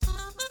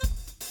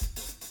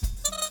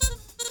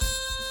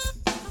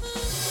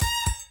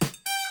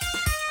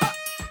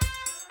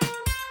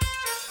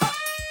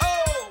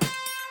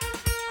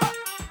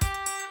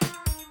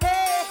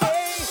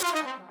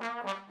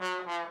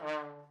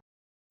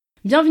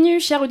Bienvenue,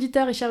 chers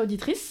auditeurs et chères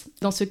auditrices,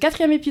 dans ce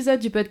 4e épisode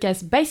du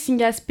podcast by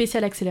Singa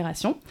spécial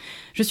accélération.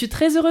 Je suis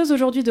très heureuse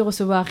aujourd'hui de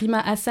recevoir Rima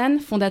Hassan,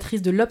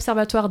 fondatrice de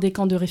l'Observatoire des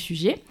camps de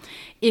réfugiés,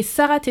 et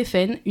Sarah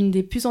Teffen, une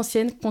des plus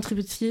anciennes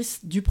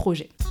contributrices du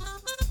projet.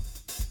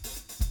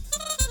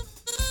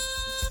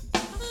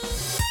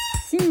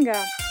 Singa.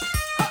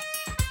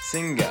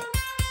 Singa.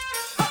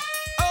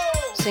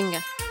 Singa.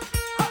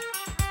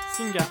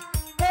 Singa.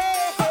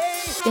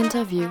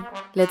 Interview.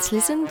 Let's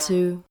listen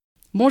to.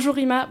 Bonjour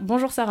Rima,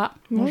 bonjour Sarah.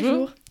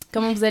 Bonjour.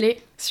 Comment vous allez ?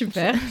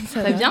 Super,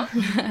 ça Très va. bien.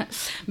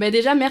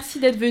 Déjà, merci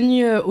d'être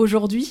venue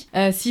aujourd'hui.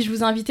 Si je vous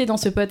ai invité dans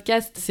ce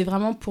podcast, c'est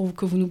vraiment pour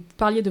que vous nous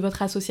parliez de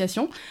votre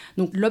association,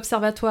 donc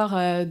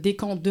l'Observatoire des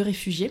camps de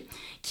réfugiés,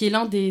 qui est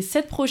l'un des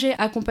 7 projets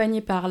accompagnés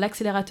par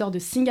l'accélérateur de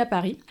Singa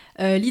Paris.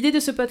 L'idée de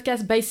ce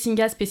podcast by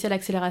Singa spécial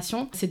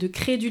accélération, c'est de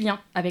créer du lien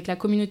avec la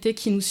communauté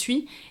qui nous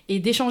suit et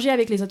d'échanger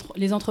avec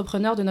les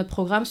entrepreneurs de notre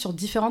programme sur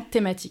différentes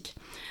thématiques.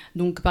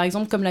 Donc, par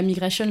exemple, comme la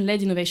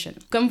Migration-Led Innovation.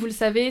 Comme vous le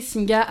savez,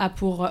 Singa a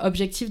pour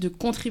objectif de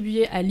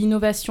contribuer à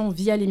l'innovation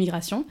via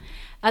l'immigration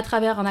à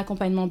travers un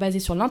accompagnement basé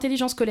sur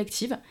l'intelligence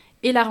collective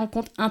et la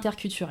rencontre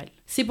interculturelle.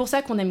 C'est pour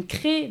ça qu'on aime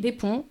créer des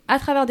ponts à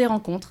travers des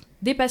rencontres,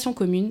 des passions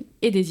communes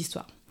et des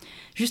histoires.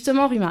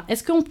 Justement, Rima,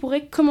 est-ce qu'on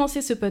pourrait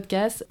commencer ce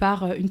podcast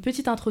par une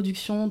petite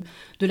introduction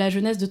de la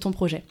jeunesse de ton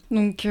projet ?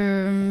 Donc,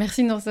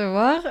 merci de nous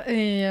recevoir.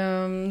 Et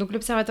donc,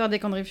 l'Observatoire des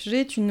camps de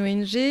réfugiés est une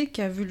ONG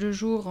qui a vu le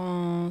jour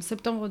en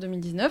septembre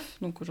 2019.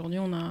 Donc, aujourd'hui,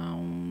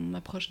 on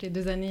approche les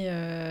 2 années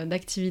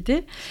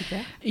d'activité. Super.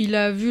 Il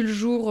a vu le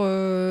jour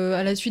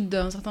à la suite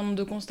d'un certain nombre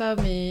de constats,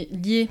 mais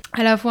liés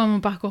à la fois à mon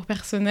parcours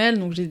personnel.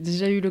 Donc, j'ai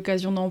déjà eu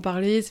l'occasion d'en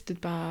parler. C'est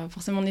peut-être pas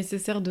forcément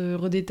nécessaire de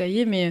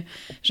redétailler, mais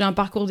j'ai un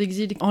parcours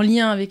d'exil en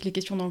lien avec les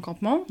questions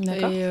d'encampement.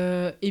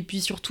 Et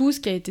puis surtout, ce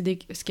qui a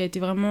été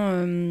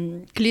vraiment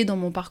clé dans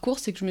mon parcours,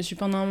 c'est que je me suis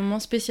pendant un moment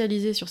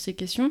spécialisée sur ces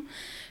questions.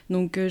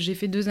 Donc j'ai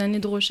fait 2 années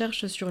de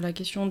recherche sur la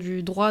question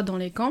du droit dans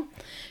les camps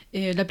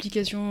et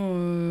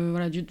l'application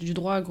du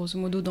droit grosso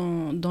modo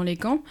dans les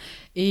camps.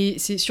 Et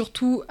c'est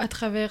surtout à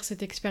travers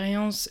cette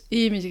expérience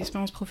et mes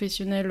expériences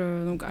professionnelles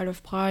donc à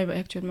l'OFPRA et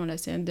actuellement à la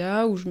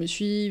CNDA où je me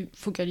suis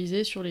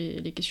focalisée sur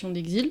les questions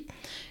d'exil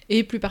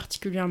et plus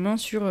particulièrement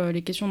sur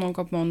les questions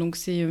d'encampement. Donc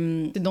c'est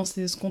dans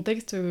ce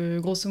contexte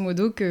grosso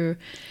modo que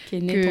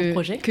ton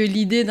projet. Que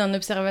l'idée d'un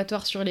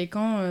observatoire sur les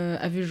camps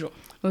a vu le jour.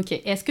 Ok,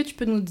 est-ce que tu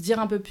peux nous dire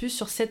un peu plus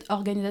sur cette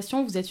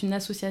organisation ? Vous êtes une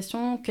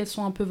association, quels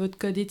sont un peu votre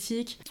code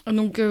éthique ?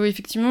 Donc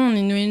effectivement, on est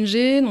une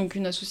ONG, donc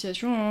une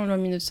association, loi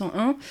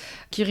 1901,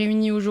 qui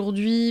réunit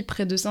aujourd'hui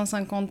près de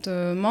 150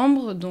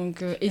 membres,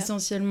 donc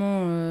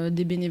essentiellement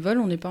des bénévoles.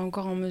 On n'est pas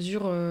encore en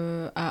mesure,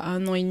 à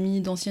 1 an et demi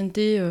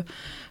d'ancienneté,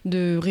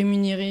 de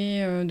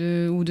rémunérer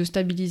ou de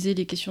stabiliser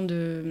les questions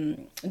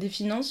des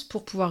finances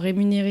pour pouvoir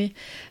rémunérer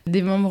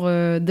des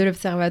membres de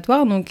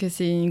l'Observatoire. Donc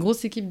c'est une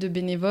grosse équipe de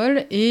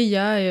bénévoles et il y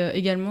a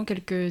également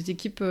quelques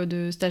équipes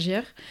de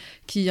stagiaires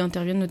qui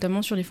interviennent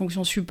notamment sur les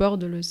fonctions support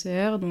de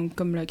l'ECR, donc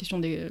comme la question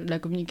de la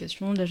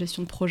communication, de la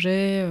gestion de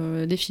projet,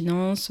 des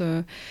finances,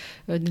 de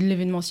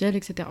l'événementiel,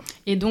 etc.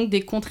 Et donc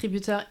des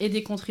contributeurs et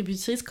des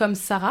contributrices comme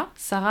Sarah.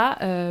 Sarah,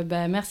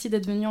 merci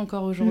d'être venue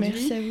encore aujourd'hui.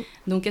 Merci à vous.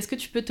 Donc est-ce que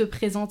tu peux te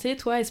présenter,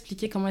 toi,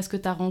 expliquer comment est-ce que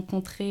tu as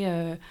rencontré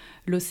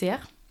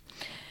l'OCR ?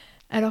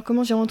 Alors,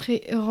 comment j'ai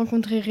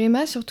rencontré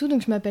Rima, surtout,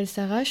 donc je m'appelle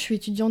Sarah, je suis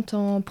étudiante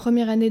en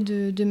première année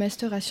de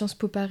master à Sciences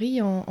Po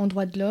Paris en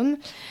droit de l'homme.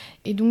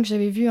 Et donc,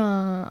 j'avais vu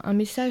un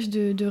message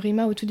de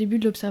Rima au tout début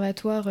de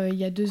l'Observatoire il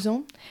y a 2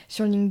 ans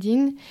sur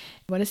LinkedIn.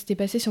 Voilà, c'était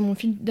passé sur mon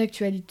fil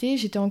d'actualité.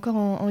 J'étais encore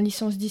en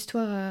licence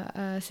d'histoire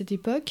à cette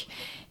époque.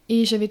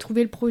 Et j'avais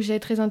trouvé le projet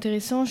très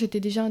intéressant. J'étais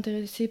déjà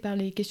intéressée par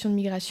les questions de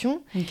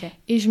migration. Okay.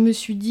 Et je me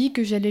suis dit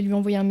que j'allais lui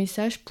envoyer un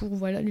message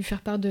pour lui faire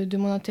part de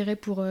mon intérêt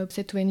pour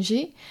cette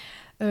ONG.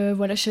 Je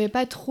ne savais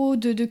pas trop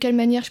de quelle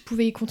manière je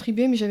pouvais y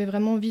contribuer, mais j'avais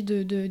vraiment envie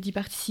d'y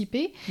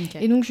participer.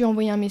 Okay. Et donc, je lui ai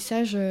envoyé un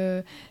message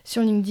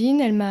sur LinkedIn.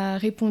 Elle m'a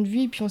répondu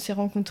et puis on s'est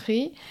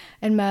rencontrés.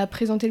 Elle m'a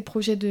présenté le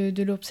projet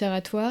de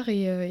l'Observatoire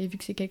et vu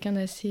que c'est quelqu'un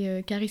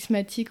d'assez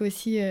charismatique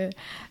aussi,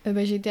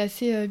 j'ai été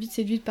assez vite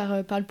séduite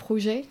par le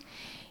projet.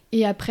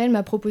 Et après, elle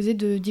m'a proposé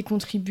d'y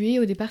contribuer.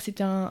 Au départ,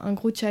 c'était un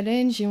gros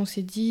challenge et on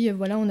s'est dit,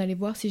 on allait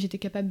voir si j'étais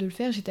capable de le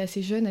faire. J'étais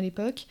assez jeune à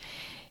l'époque.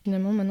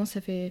 Finalement, maintenant,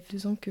 ça fait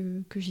 2 ans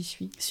que j'y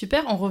suis.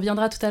 Super, on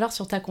reviendra tout à l'heure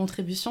sur ta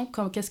contribution,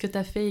 qu'est-ce que tu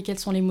as fait et quelles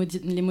sont les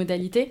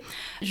modalités.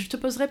 Je te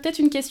poserai peut-être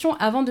une question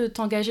avant de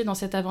t'engager dans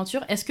cette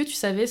aventure. Est-ce que tu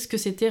savais ce que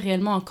c'était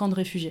réellement un camp de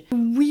réfugiés ?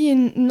 Oui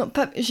et non,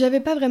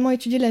 j'avais pas vraiment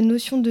étudié la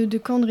notion de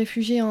camp de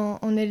réfugiés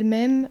en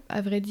elle-même.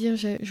 À vrai dire,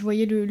 je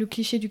voyais le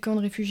cliché du camp de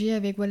réfugiés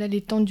avec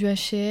les tentes du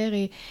HCR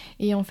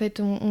et en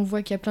fait, on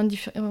voit qu'il y a plein de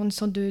différentes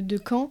sortes de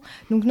camps.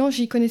 Donc non,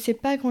 j'y connaissais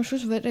pas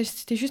grand-chose.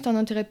 C'était juste un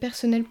intérêt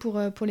personnel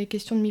pour les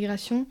questions de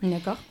migration. association.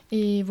 D'accord.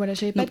 Et voilà,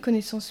 j'avais pas Donc, de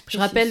connaissances Je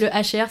précises. rappelle, le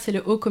HCR, c'est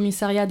le Haut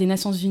Commissariat des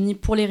Nations Unies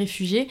pour les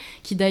réfugiés,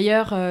 qui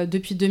d'ailleurs,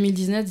 depuis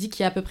 2019, dit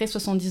qu'il y a à peu près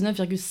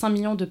 79,5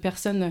 millions de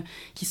personnes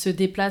qui se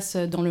déplacent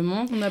dans le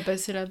monde. On a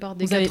passé la barre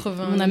des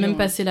 80 On a même millions,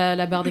 passé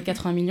la barre des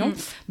 80 millions.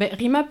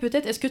 Rima,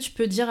 peut-être, est-ce que tu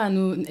peux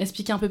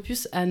expliquer un peu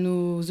plus à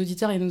nos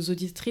auditeurs et nos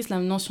auditrices la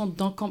notion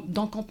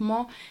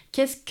d'encampement?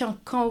 Qu'est-ce qu'un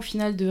camp au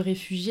final de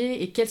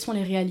réfugiés et quelles sont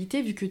les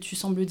réalités, vu que tu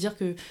sembles dire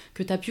que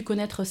tu as pu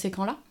connaître ces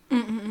camps-là?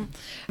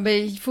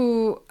 Il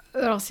faut...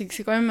 Alors c'est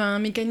quand même un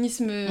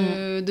mécanisme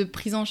de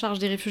prise en charge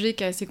des réfugiés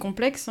qui est assez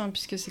complexe, hein,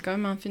 puisque c'est quand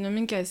même un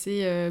phénomène qui est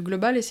assez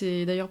global, et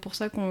c'est d'ailleurs pour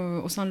ça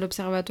qu'au sein de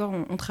l'Observatoire,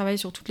 on travaille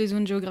sur toutes les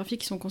zones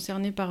géographiques qui sont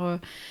concernées par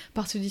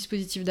ce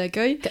dispositif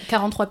d'accueil.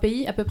 43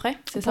 pays à peu près,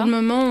 c'est ça? Pour le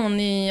moment,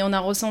 on a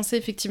recensé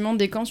effectivement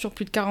des camps sur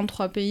plus de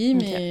 43 pays,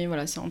 mais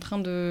voilà, c'est en train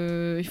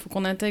de... Il faut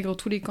qu'on intègre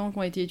tous les camps qui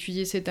ont été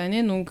étudiés cette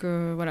année, donc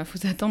voilà, il faut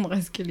s'attendre à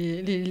ce que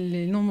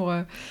les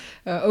nombres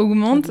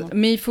augmentent.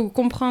 Mais il faut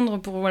comprendre,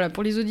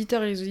 pour les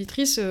auditeurs et les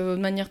auditrices, de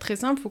manière très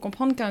simple, il faut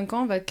comprendre qu'un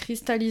camp va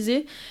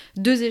cristalliser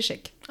 2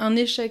 échecs. Un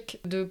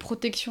échec de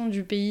protection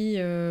du pays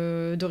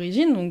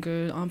d'origine, donc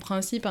un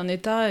principe, un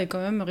État est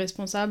quand même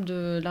responsable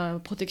de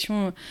la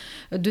protection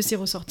de ses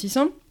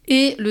ressortissants.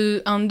 Et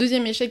un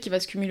deuxième échec qui va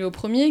se cumuler au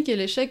premier, qui est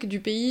l'échec du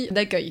pays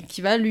d'accueil,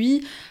 qui va,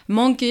 lui,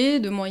 manquer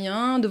de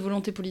moyens, de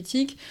volonté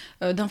politique,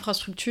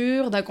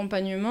 d'infrastructures,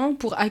 d'accompagnement,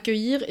 pour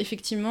accueillir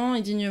effectivement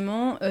et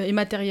dignement et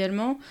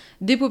matériellement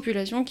des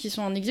populations qui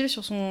sont en exil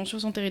sur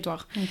son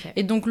territoire. Okay.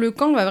 Et donc le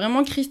camp va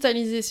vraiment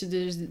cristalliser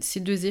ces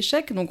 2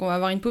 échecs. Donc on va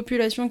avoir une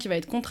population qui va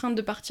être contrainte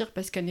de partir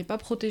parce qu'elle n'est pas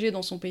protégée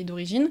dans son pays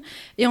d'origine,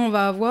 et on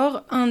va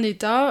avoir un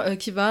État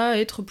qui va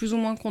être plus ou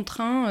moins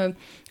contraint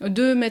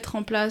de mettre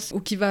en place, ou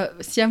qui va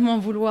sciemment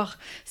vouloir,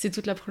 c'est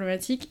toute la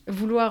problématique,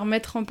 vouloir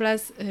mettre en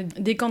place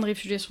des camps de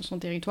réfugiés sur son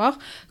territoire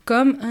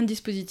comme un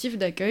dispositif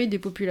d'accueil des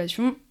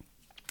populations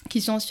qui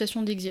sont en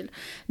situation d'exil.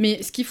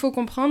 Mais ce qu'il faut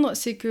comprendre,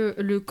 c'est que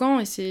le camp,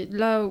 et c'est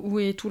là où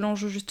est tout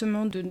l'enjeu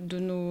justement de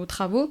nos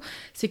travaux,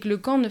 c'est que le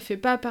camp ne fait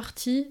pas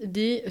partie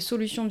des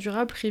solutions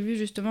durables prévues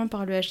justement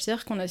par le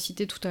HCR qu'on a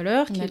cité tout à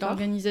l'heure, qui est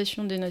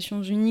l'Organisation des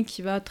Nations Unies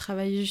qui va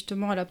travailler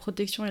justement à la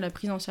protection et la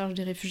prise en charge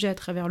des réfugiés à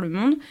travers le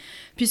monde,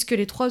 puisque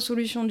les 3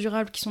 solutions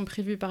durables qui sont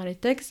prévues par les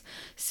textes,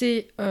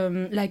 c'est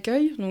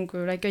l'accueil, donc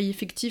l'accueil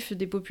effectif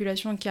des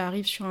populations qui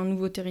arrivent sur un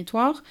nouveau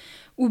territoire,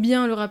 ou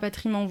bien le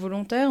rapatriement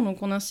volontaire,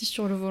 donc on insiste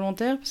sur le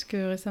volontaire, parce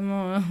que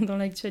récemment, dans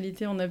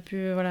l'actualité, on a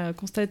pu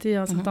constater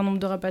un certain nombre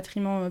de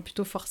rapatriements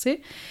plutôt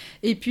forcés.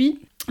 Et puis,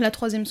 la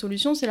 3e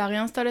solution, c'est la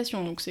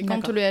réinstallation. Donc c'est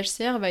quand le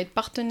HCR va être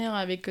partenaire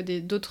avec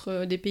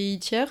des pays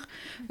tiers,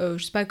 je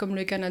sais pas, comme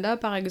le Canada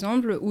par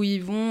exemple, ou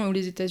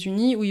les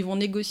États-Unis, où ils vont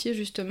négocier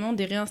justement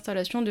des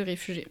réinstallations de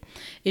réfugiés.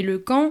 Et le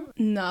camp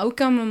n'a à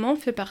aucun moment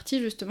fait partie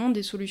justement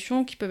des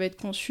solutions qui peuvent être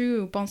conçues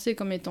ou pensées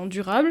comme étant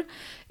durables.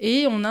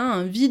 Et on a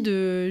un vide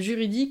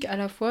juridique à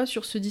la fois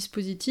sur ce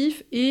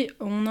dispositif, et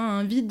on a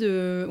un vide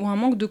ou un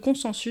manque de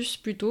consensus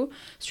plutôt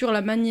sur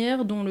la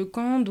manière dont le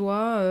camp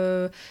doit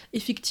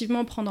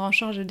effectivement prendre en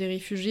charge des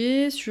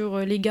réfugiés, sur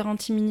les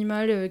garanties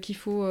minimales qu'il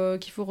faut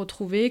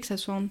retrouver, que ce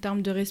soit en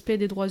termes de respect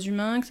des droits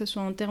humains, que ce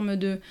soit en termes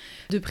de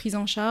prise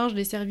en charge,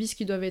 des services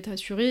qui doivent être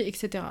assurés,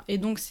 etc. Et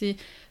donc c'est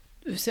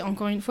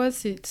encore une fois,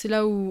 c'est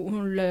là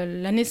où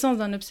la naissance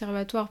d'un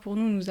observatoire pour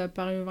nous a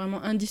paru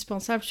vraiment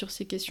indispensable sur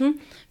ces questions,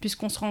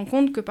 puisqu'on se rend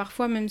compte que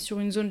parfois, même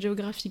sur une zone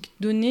géographique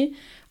donnée,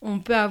 on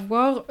peut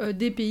avoir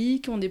des pays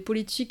qui ont des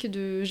politiques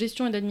de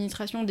gestion et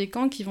d'administration des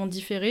camps qui vont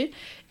différer,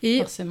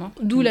 et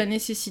d'où la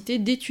nécessité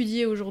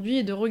d'étudier aujourd'hui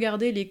et de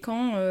regarder les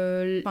camps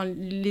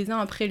les uns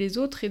après les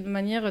autres et de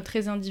manière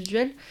très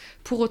individuelle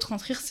pour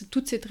retranscrire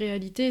toute cette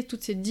réalité,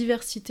 toute cette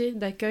diversité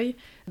d'accueil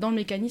dans le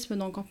mécanisme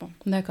d'encampement.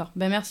 D'accord.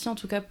 Merci en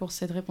tout cas pour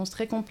cette réponse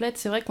très complète.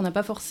 C'est vrai qu'on n'a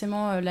pas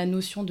forcément la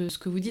notion de ce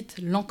que vous dites,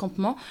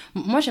 l'encampement.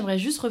 Moi, j'aimerais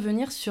juste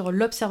revenir sur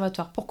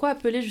l'observatoire. Pourquoi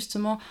appeler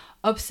justement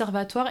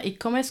observatoire, et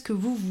comment est-ce que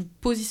vous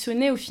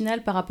positionnez au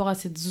final par rapport à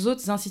ces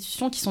autres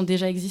institutions qui sont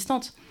déjà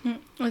existantes?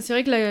 C'est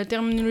vrai que la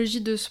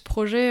terminologie de ce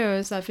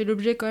projet, ça a fait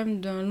l'objet quand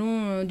même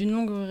d'une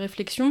longue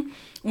réflexion.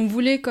 On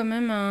voulait quand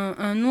même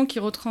un nom qui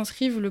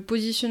retranscrive le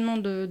positionnement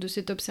de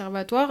cet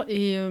observatoire,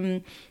 et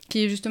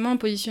qui est justement un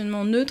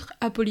positionnement neutre,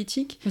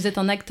 apolitique. Vous êtes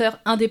un acteur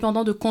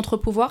indépendant de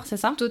contre-pouvoir, c'est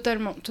ça?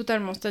 Totalement.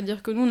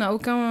 C'est-à-dire que nous, à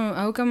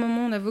aucun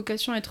moment on a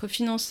vocation à être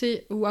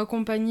financé ou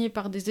accompagné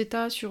par des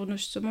États sur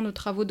justement nos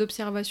travaux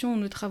d'observation ou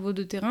nos travaux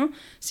de terrain.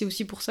 C'est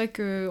aussi pour ça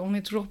qu'on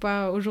n'est toujours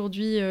pas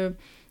aujourd'hui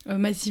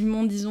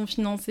massivement, disons,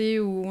 financé,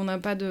 ou on n'a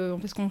pas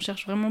parce qu'on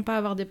cherche vraiment pas à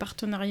avoir des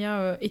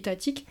partenariats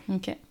étatiques.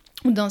 Ok.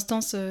 Ou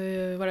d'instances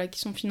qui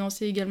sont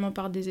financées également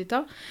par des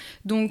États.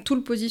 Donc tout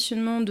le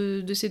positionnement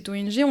de cette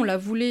ONG, on le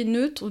voulait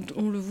neutre,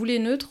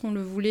 on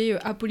le voulait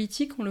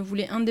apolitique, on le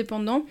voulait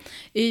indépendant,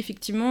 et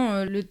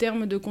effectivement le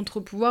terme de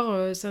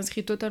contre-pouvoir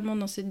s'inscrit totalement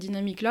dans cette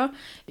dynamique-là,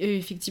 et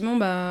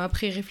effectivement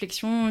après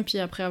réflexion, et puis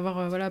après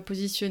avoir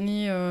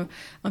positionné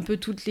un peu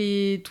tous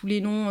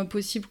les noms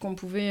possibles qu'on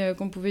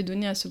pouvait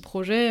donner à ce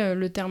projet,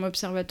 le terme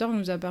observateur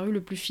nous a paru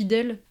le plus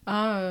fidèle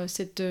à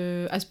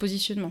ce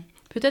positionnement.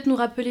 peut-être nous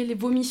rappeler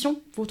vos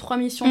missions, vos 3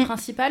 missions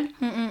principales.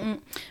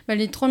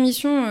 Les 3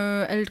 missions,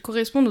 elles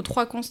correspondent aux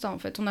 3 constats en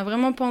fait. On a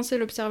vraiment pensé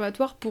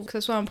l'observatoire pour que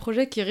ça soit un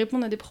projet qui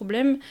réponde à des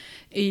problèmes,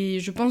 et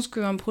je pense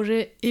qu'un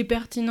projet est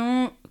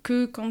pertinent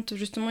que quand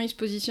justement il se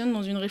positionne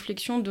dans une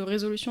réflexion de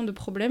résolution de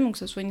problèmes, donc que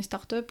ce soit une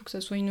start-up ou que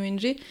ce soit une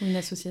ONG ou une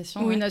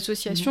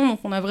association. Donc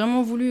on a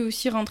vraiment voulu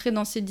aussi rentrer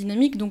dans cette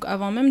dynamique. Donc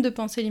avant même de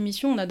penser les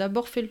missions, on a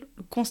d'abord fait le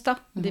constat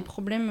des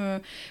problèmes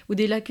ou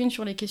des lacunes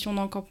sur les questions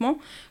d'encampement.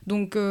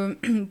 Donc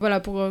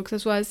voilà, pour que ça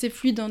soit assez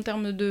fluide en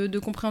termes de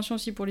compréhension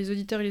aussi pour les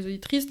auditeurs et les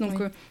auditrices.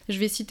 Donc je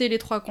vais citer les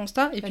 3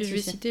 constats et puis je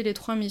vais citer les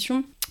 3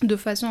 missions de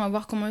façon à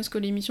voir comment est-ce que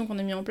les missions qu'on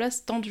a mis en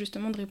place tentent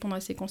justement de répondre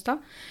à ces constats.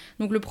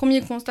 Donc le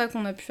premier constat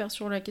qu'on a pu faire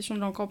sur la question de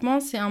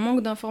l'encampement, c'est un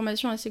manque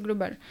d'information assez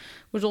global.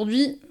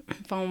 Aujourd'hui,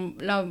 enfin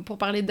là pour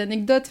parler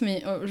d'anecdotes,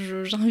 mais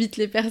j'invite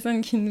les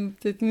personnes qui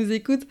peut-être nous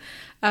écoutent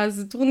à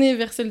se tourner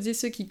vers celles et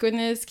ceux qui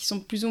connaissent, qui sont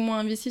plus ou moins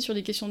investis sur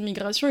les questions de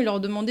migration, et leur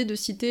demander de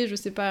citer, je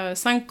sais pas,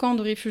 5 camps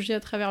de réfugiés à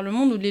travers le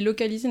monde ou de les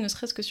localiser ne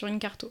serait-ce que sur une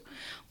carte.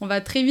 On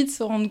va très vite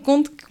se rendre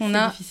compte qu'on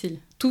a... difficile.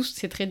 Tous,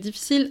 c'est très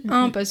difficile.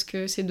 Parce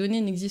que ces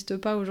données n'existent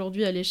pas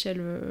aujourd'hui à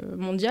l'échelle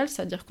mondiale,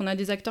 c'est-à-dire qu'on a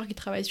des acteurs qui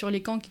travaillent sur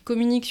les camps, qui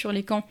communiquent sur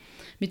les camps,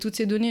 mais toutes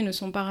ces données ne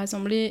sont pas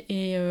rassemblées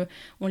et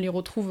on les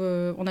retrouve...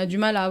 on a du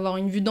mal à avoir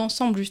une vue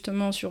d'ensemble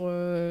justement sur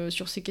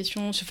ces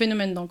questions, ce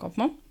phénomène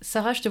d'encampement.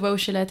 Sarah, je te vois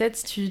hocher la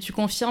tête, tu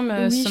confirmes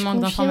oui, ce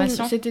manque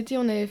d'informations ? Cet été,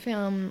 on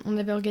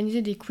avait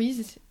organisé des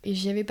quiz et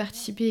j'y avais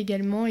participé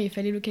également, et il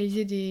fallait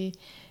localiser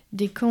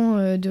des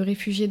camps de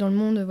réfugiés dans le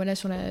monde, voilà,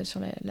 sur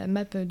la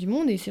map du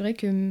monde. Et c'est vrai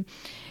que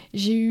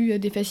j'ai eu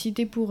des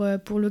facilités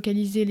pour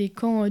localiser les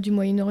camps du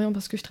Moyen-Orient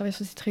parce que je travaille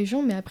sur cette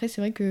région, mais après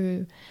c'est vrai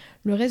que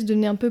le reste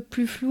devenait un peu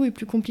plus flou et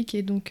plus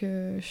compliqué, donc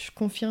je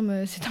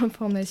confirme cette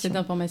information. Cette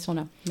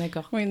information-là,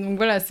 d'accord. Oui, donc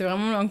voilà, c'est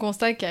vraiment un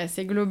constat qui est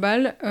assez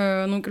global.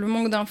 Donc le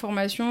manque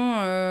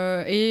d'informations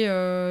et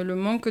le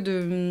manque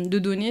de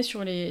données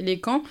sur les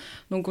camps.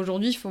 Donc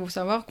aujourd'hui, il faut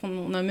savoir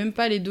qu'on n'a même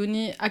pas les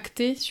données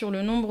actées sur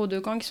le nombre de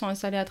camps qui sont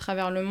installés à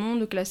travers le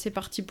monde, classés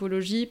par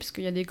typologie, parce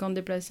qu'il y a des camps de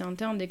déplacés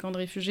internes, des camps de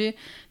réfugiés,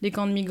 des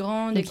camps de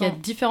migrants... Donc il y a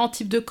différents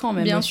types de camps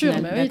même. Bien sûr,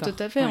 final. Oui,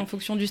 tout à fait, en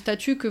fonction du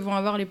statut que vont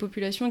avoir les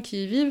populations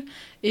qui y vivent,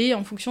 et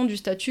en fonction du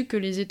statut que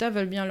les États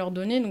veulent bien leur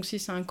donner, donc si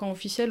c'est un camp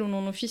officiel ou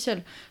non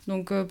officiel.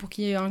 Donc pour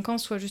qu'il y ait un camp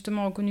soit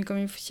justement reconnu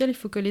comme officiel, il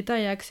faut que l'État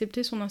ait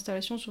accepté son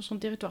installation sur son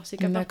territoire. C'est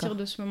qu'à partir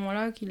de ce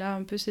moment-là qu'il a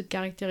un peu cette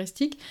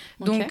caractéristique.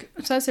 Donc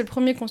ça, c'est le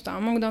premier constat, un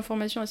manque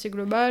d'informations assez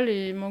global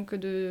et manque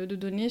de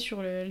données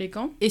sur les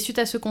camps. Et suite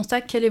à ce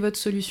constat, quelle est votre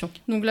solution ?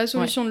 Donc la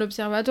solution de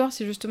l'Observatoire,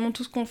 c'est justement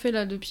tout ce qu'on fait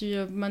là depuis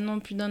maintenant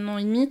plus d'1 an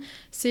et demi,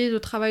 c'est le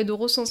travail de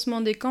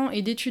recensement des camps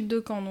et d'études de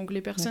camps. Donc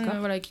les personnes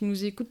qui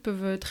nous écoutent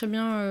peuvent très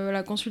bien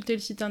consulter le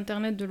site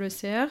internet de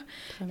l'ECR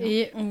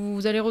et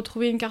vous allez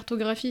retrouver une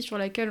cartographie sur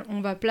laquelle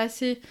on va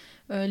placer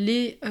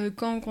les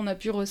camps qu'on a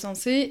pu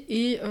recenser,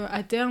 et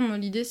à terme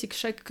l'idée c'est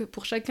que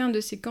pour chacun de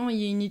ces camps il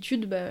y ait une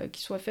étude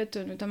qui soit faite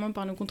notamment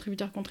par nos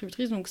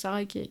contributeurs-contributrices. Donc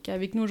Sarah qui est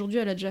avec nous aujourd'hui,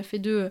 elle a déjà fait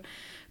deux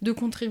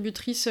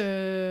contributrices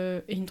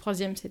et une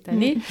 3e cette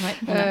année.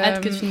 On a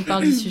hâte que tu nous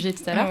parles du sujet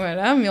tout à l'heure.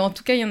 Voilà, mais en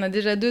tout cas il y en a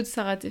déjà 2 de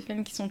Sarah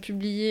Théfen qui sont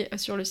publiées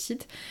sur le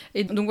site.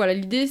 Et donc voilà,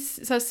 l'idée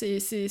ça c'est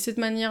cette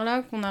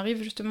manière-là qu'on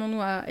arrive justement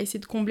nous à essayer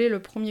de combler le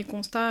premier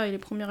constat et les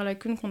premières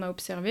lacunes qu'on a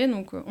observées.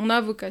 Donc on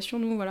a vocation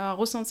nous à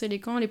recenser les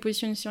camps, les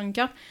positionner sur une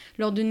carte,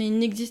 leur donner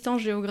une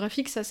existence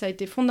géographique. Ça a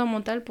été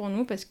fondamental pour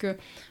nous parce que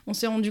on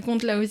s'est rendu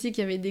compte là aussi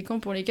qu'il y avait des camps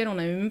pour lesquels on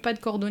n'avait même pas de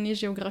coordonnées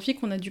géographiques.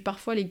 On a dû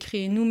parfois les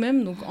créer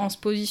nous-mêmes, donc en se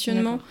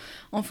positionnement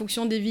en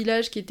fonction des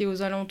villages qui étaient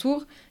aux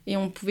alentours, et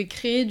on pouvait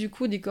créer du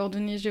coup des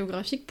coordonnées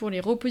géographiques pour les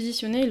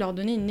repositionner et leur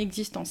donner une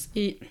existence.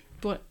 Et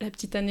pour la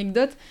petite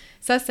anecdote,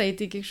 ça a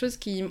été quelque chose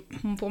qui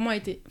pour moi a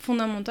été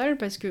fondamental,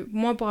 parce que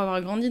moi, pour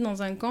avoir grandi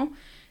dans un camp,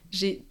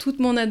 j'ai toute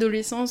mon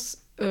adolescence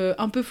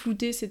un peu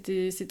flouté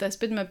cet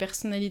aspect de ma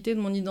personnalité, de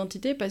mon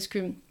identité, parce que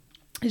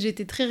j'ai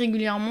été très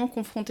régulièrement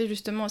confrontée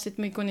justement à cette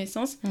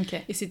méconnaissance.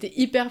 Et c'était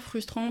hyper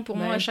frustrant pour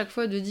moi à chaque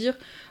fois de dire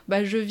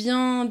je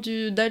viens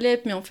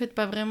d'Alep, mais en fait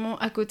pas vraiment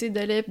à côté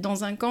d'Alep,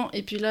 dans un camp.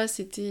 Et puis là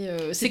c'était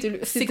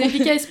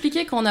compliqué à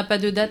expliquer quand on n'a pas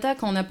de data,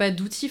 quand on n'a pas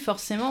d'outils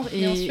forcément,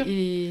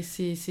 et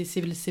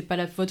c'est pas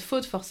votre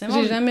faute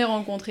forcément. J'ai jamais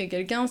rencontré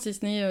quelqu'un, si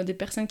ce n'est des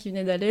personnes qui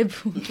venaient d'Alep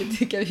ou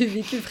qui avaient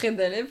vécu près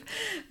d'Alep,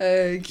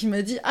 qui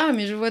m'a dit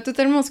mais je vois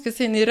totalement ce que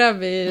c'est une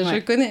érable, et je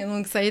connais.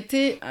 Donc ça a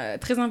été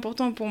très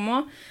important pour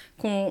moi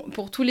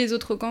pour tous les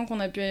autres camps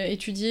qu'on a pu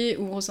étudier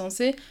ou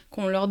recenser,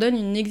 qu'on leur donne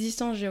une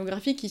existence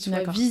géographique qui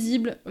soit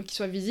visible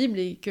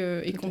et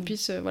qu'on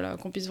puisse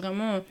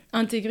vraiment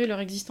intégrer leur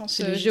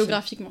existence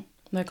géographiquement.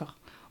 D'accord.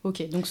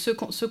 Ok, donc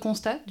ce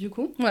constat, du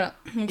coup. Voilà,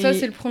 donc ça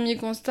c'est le premier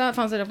constat,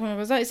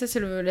 et ça c'est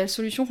la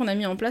solution qu'on a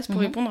mis en place pour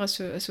répondre à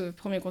ce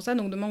premier constat,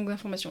 donc de manque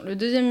d'information. Le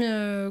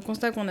deuxième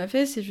constat qu'on a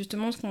fait, c'est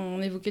justement ce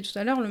qu'on évoquait tout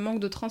à l'heure, le manque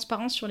de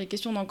transparence sur les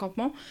questions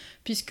d'encampement,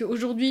 puisque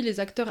aujourd'hui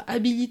les acteurs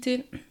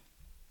habilités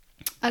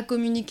à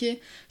communiquer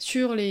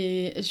sur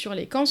les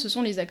camps, ce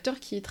sont les acteurs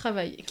qui y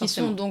travaillent, qui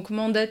Forcément. sont donc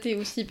mandatés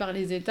aussi par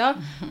les États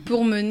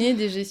pour mener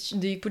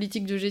des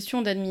politiques de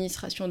gestion,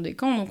 d'administration des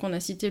camps. Donc on a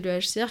cité le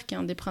HCR, qui est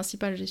un des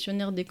principaux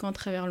gestionnaires des camps à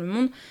travers le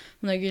monde.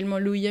 On a également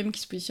l'OIM, qui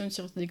se positionne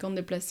sur des camps de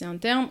déplacés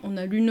internes. On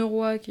a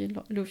l'UNRWA, qui est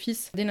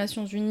l'Office des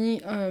Nations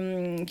Unies,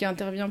 qui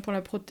intervient pour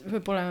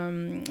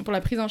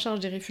la prise en charge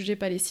des réfugiés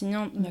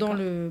palestiniens dans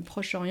le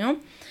Proche-Orient.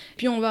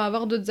 Puis on va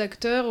avoir d'autres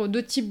acteurs,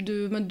 d'autres types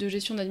de modes de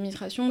gestion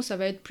d'administration. Ça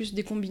va être plus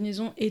des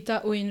combinaisons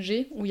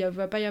État-ONG, où il ne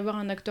va pas y avoir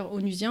un acteur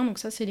onusien. Donc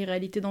ça, c'est les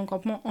réalités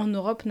d'encampement en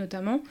Europe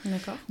notamment.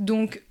 D'accord.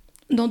 Donc,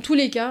 dans tous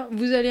les cas,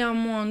 vous allez à un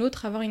moment ou à un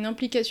autre avoir une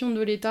implication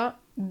de l'État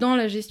dans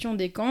la gestion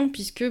des camps,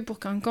 puisque pour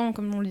qu'un camp,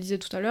 comme on le disait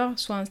tout à l'heure,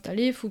 soit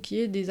installé, il faut qu'il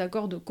y ait des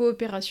accords de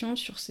coopération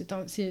sur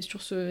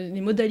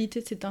les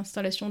modalités de cette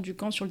installation du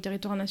camp sur le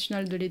territoire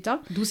national de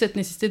l'État. D'où cette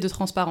nécessité de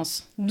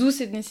transparence.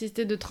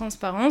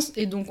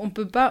 Et donc on ne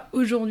peut pas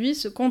aujourd'hui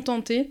se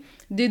contenter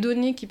des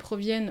données qui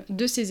proviennent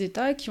de ces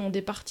États, qui ont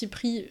des partis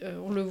pris,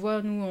 on le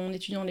voit nous en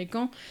étudiant les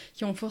camps,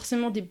 qui ont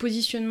forcément des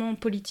positionnements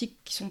politiques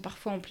qui sont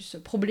parfois en plus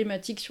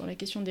problématiques sur la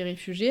question des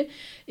réfugiés,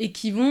 et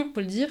qui vont,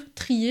 faut le dire,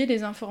 trier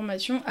les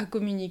informations à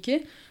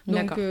communiquer.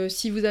 Donc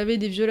si vous avez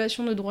des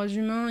violations de droits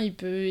humains,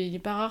 il n'est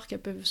pas rare qu'elles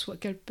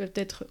peuvent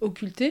être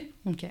occultées.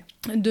 Okay.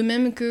 De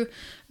même que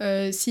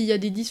s'il y a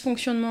des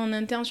dysfonctionnements en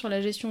interne sur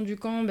la gestion du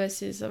camp,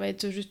 ça va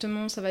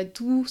être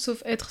tout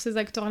sauf être ces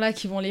acteurs-là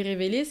qui vont les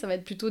révéler. Ça va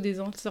être plutôt des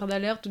lanceurs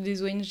d'alerte ou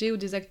des ONG ou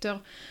des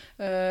acteurs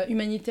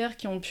humanitaires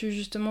qui ont pu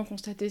justement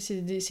constater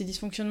ces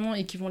dysfonctionnements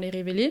et qui vont les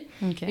révéler.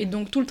 Okay. Et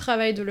donc tout le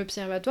travail de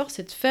l'observatoire,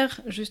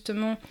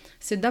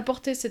 c'est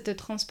d'apporter cette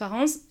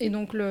transparence. Et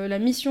donc la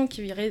mission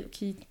qui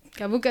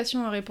a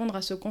vocation à répondre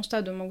à ce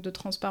constat de manque de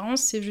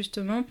transparence, c'est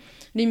justement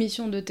les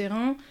missions de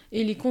terrain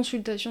et les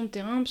consultations de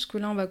terrain, parce que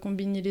là on va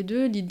combiner les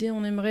deux. L'idée,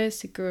 on aimerait,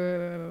 c'est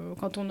que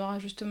quand on aura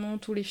justement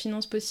tous les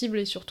finances possibles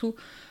et surtout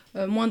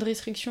moins de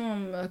restrictions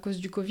à cause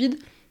du Covid,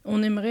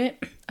 on aimerait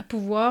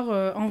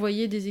pouvoir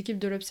envoyer des équipes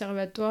de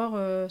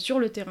l'observatoire sur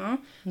le terrain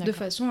de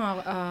façon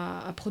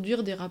à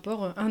produire des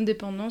rapports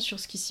indépendants sur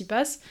ce qui s'y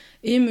passe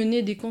et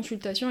mener des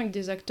consultations avec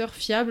des acteurs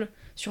fiables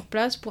sur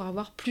place pour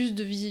avoir plus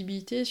de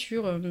visibilité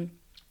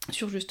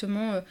sur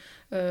justement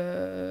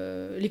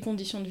les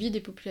conditions de vie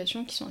des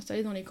populations qui sont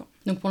installées dans les camps.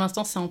 Donc pour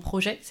l'instant c'est un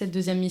projet, cette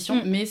deuxième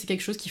mission, mais c'est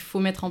quelque chose qu'il faut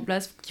mettre en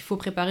place, qu'il faut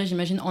préparer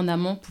j'imagine en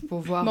amont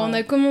pour pouvoir... On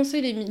a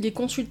commencé les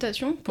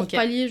consultations pour Okay.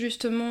 pallier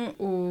justement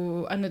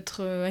à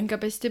notre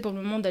incapacité pour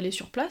le moment d'aller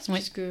sur place,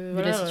 puisque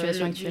la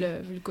situation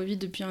actuelle. Vu le Covid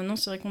depuis 1 an,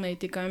 c'est vrai qu'on a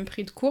été quand même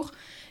pris de court.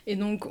 Et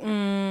donc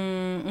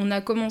on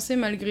a commencé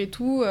malgré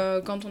tout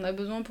quand on a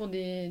besoin pour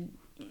des...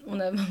 On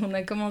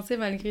a commencé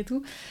malgré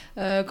tout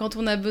quand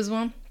on a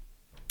besoin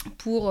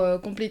pour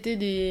compléter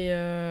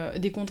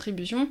des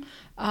contributions,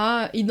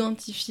 à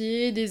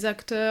identifier des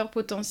acteurs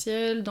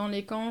potentiels dans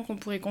les camps qu'on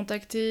pourrait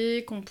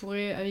contacter,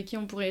 avec qui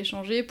on pourrait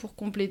échanger pour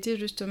compléter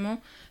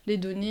justement les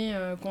données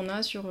qu'on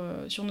a sur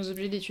nos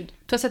objets d'étude.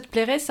 Toi, ça te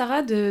plairait,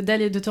 Sarah,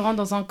 de te rendre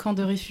dans un camp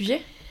de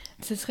réfugiés ?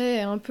 Ce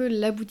serait un peu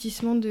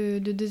l'aboutissement de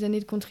 2 années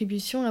de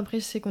contribution. Après,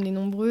 je sais qu'on est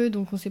nombreux,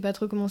 donc on ne sait pas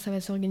trop comment ça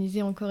va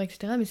s'organiser encore,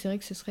 etc. Mais c'est vrai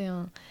que ce serait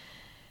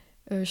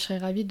je serais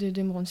ravie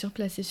de me rendre sur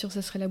place. C'est sûr,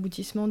 ça serait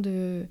l'aboutissement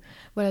de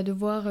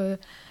voir,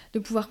 de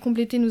pouvoir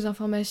compléter nos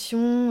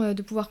informations,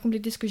 de pouvoir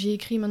compléter ce que j'ai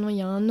écrit maintenant il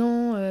y a 1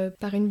 an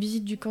par une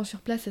visite du camp sur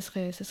place. Ça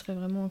serait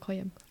vraiment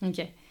incroyable.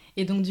 Ok.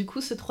 Et donc du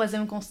coup, ce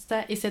 3e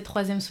constat et cette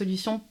 3e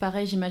solution,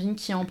 pareil, j'imagine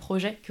qu'il y a un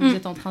projet que vous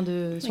êtes en train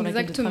sur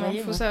laquelle de travailler.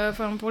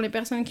 Exactement. Pour les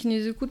personnes qui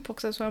nous écoutent, pour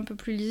que ça soit un peu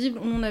plus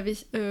lisible, on avait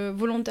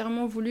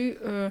volontairement voulu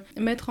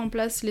mettre en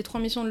place les 3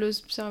 missions de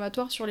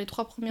l'observatoire sur les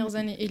 3 premières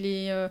années et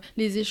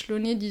les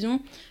échelonner,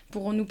 disons,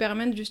 pour nous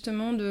permettre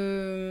justement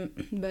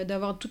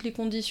d'avoir toutes les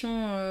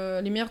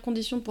conditions, les meilleures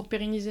conditions pour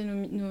pérenniser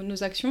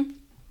nos actions.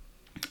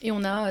 Et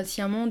on a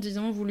sciemment,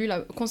 disons, voulu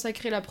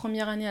consacrer la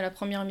première année à la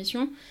première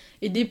mission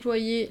et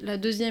déployer la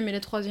 2e et la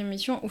 3e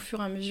mission au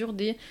fur et à mesure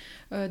des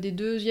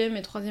 2e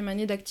et 3e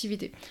années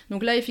d'activité.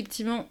 Donc là,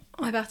 effectivement,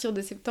 à partir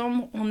de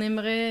septembre, on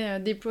aimerait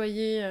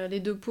déployer les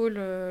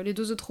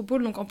 2 autres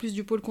pôles, donc en plus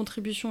du pôle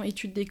contribution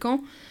étude des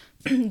camps,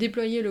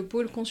 déployer le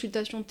pôle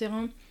consultation de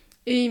terrain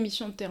et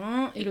mission de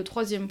terrain, et le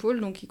 3e pôle,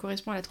 donc qui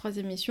correspond à la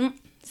 3e mission,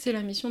 c'est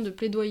la mission de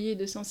plaidoyer et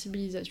de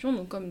sensibilisation.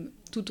 Donc comme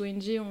toute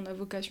ONG, on a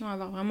vocation à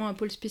avoir vraiment un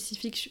pôle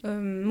spécifique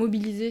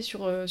mobilisé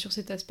sur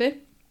cet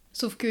aspect.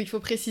 Sauf qu'il faut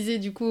préciser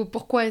du coup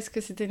pourquoi est-ce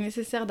que c'était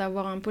nécessaire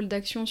d'avoir un pôle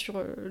d'action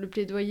sur le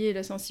plaidoyer et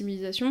la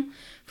sensibilisation.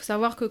 Il faut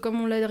savoir que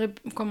comme on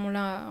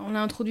l'a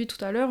introduit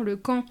tout à l'heure, le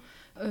camp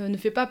ne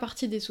fait pas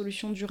partie des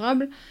solutions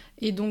durables,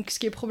 et donc ce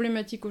qui est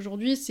problématique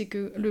aujourd'hui, c'est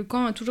que le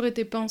camp a toujours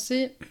été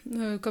pensé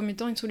comme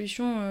étant une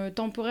solution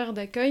temporaire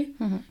d'accueil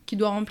qui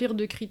doit remplir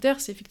 2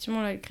 critères. C'est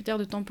effectivement le critère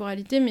de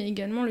temporalité, mais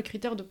également le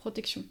critère de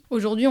protection.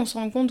 Aujourd'hui, on se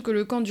rend compte que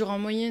le camp dure en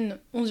moyenne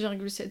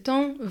 11,7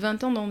 ans,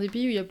 20 ans dans des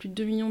pays où il y a plus de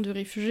 2 millions de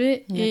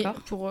réfugiés. D'accord.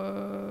 Et pour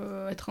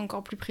être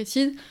encore plus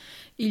précise,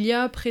 il y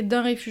a près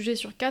d'un réfugié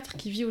sur 4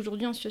 qui vit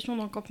aujourd'hui en situation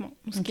d'encampement,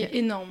 ce qui est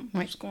énorme,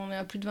 parce qu'on est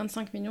à plus de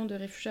 25 millions de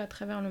réfugiés à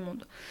travers le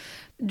monde.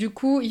 Du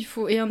coup,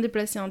 et un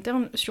déplacé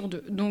interne sur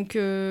 2. Donc,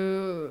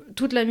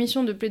 toute la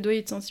mission de plaidoyer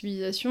et de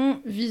sensibilisation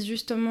vise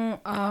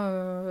justement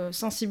à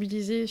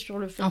sensibiliser sur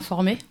le fait...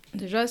 Informer.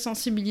 Déjà,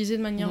 sensibiliser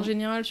de manière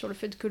générale sur le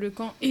fait que le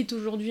camp est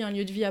aujourd'hui un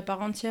lieu de vie à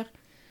part entière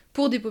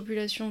pour des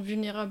populations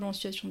vulnérables en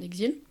situation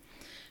d'exil.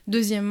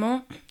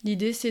 Deuxièmement,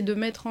 l'idée, c'est de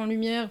mettre en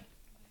lumière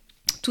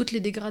toutes les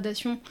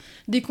dégradations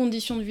des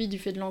conditions de vie du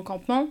fait de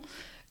l'encampement,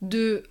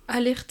 de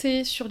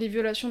alerter sur les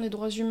violations des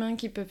droits humains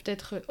qui peuvent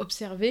être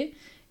observées,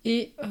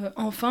 et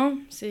enfin,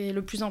 c'est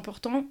le plus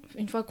important,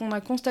 une fois qu'on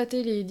a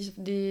constaté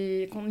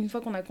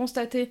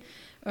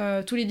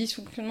tous les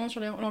dysfonctionnements sur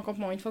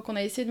l'encampement, une fois qu'on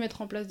a essayé de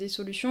mettre en place des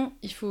solutions,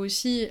 il faut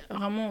aussi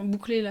vraiment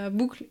boucler la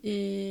boucle,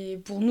 et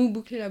pour nous,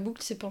 boucler la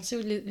boucle, c'est penser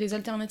aux les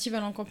alternatives à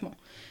l'encampement.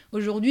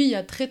 Aujourd'hui, il y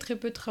a très très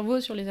peu de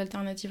travaux sur les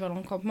alternatives à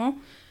l'encampement,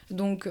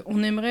 donc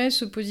on aimerait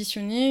se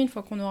positionner une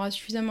fois qu'on aura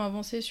suffisamment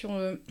avancé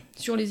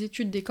sur les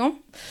études des camps,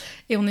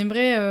 et on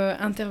aimerait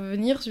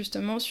intervenir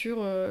justement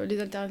sur les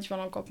alternatives à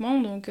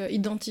l'encampement, donc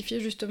identifier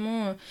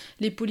justement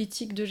les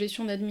politiques de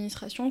gestion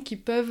d'administration qui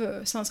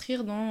peuvent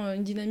s'inscrire dans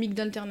une dynamique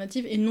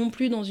d'alternative et non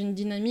plus dans une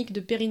dynamique de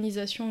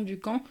pérennisation du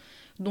camp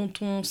dont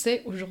on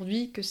sait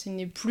aujourd'hui que ce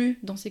n'est plus,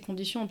 dans ces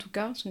conditions en tout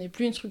cas, ce n'est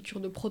plus une structure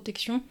de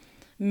protection,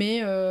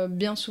 mais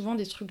bien souvent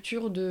des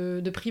structures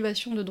de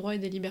privation de droits et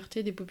des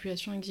libertés des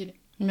populations exilées.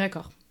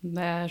 D'accord.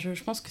 Bah,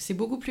 je pense que c'est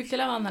beaucoup plus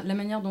clair hein, la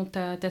manière dont tu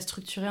as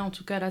structuré en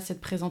tout cas là,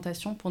 cette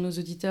présentation pour nos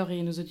auditeurs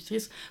et nos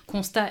auditrices,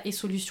 constats et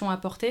solutions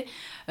apportés.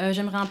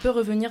 J'aimerais un peu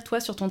revenir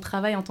toi sur ton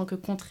travail en tant que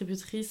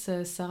contributrice,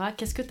 Sarah.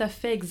 Qu'est-ce que tu as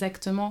fait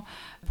exactement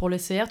pour le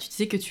CR ? Tu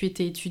disais que tu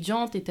étais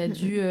étudiante et tu as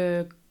dû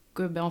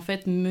en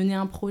fait, mener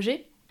un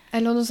projet.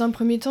 Alors dans un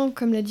premier temps,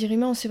 comme l'a dit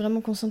Rima, on s'est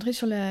vraiment concentré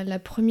sur la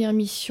première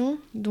mission,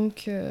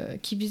 donc,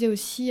 qui visait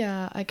aussi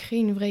à créer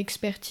une vraie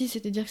expertise,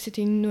 c'est-à-dire que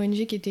c'était une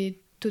ONG qui était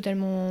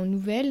totalement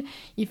nouvelle.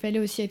 Il fallait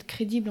aussi être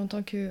crédible en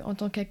tant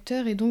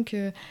qu'acteur, et donc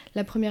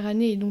la première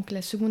année et donc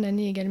la seconde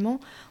année également,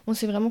 on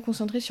s'est vraiment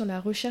concentré sur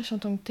la recherche en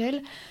tant que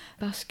telle,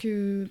 parce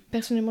que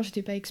personnellement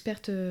j'étais pas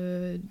experte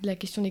de la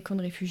question des camps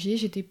de réfugiés,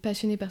 j'étais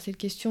passionnée par cette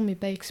question mais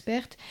pas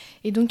experte,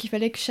 et donc il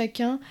fallait que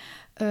chacun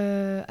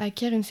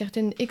acquiert une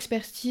certaine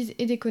expertise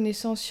et des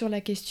connaissances sur la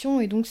question,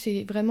 et donc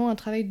c'est vraiment un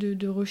travail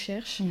de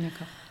recherche.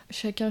 D'accord.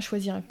 Chacun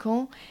choisit un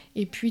camp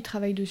et puis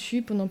travaille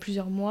dessus pendant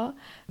plusieurs mois.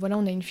 Voilà,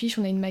 on a une fiche,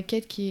 on a une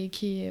maquette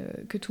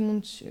que tout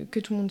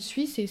le monde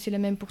suit, c'est la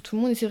même pour tout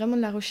le monde, et c'est vraiment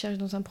de la recherche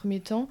dans un premier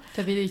temps. Tu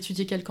avais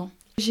étudié quel camp ?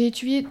 J'ai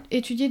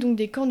étudié donc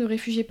des camps de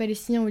réfugiés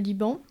palestiniens au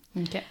Liban.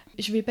 Okay.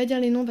 Je vais pas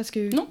dire les noms parce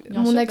que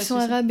mon accent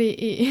arabe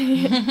est...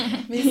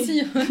 Mais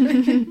si.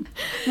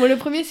 Bon, le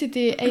premier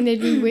c'était Ain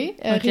el-Helwe.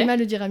 Rima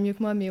le dira mieux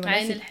que moi, mais voilà.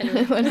 Ain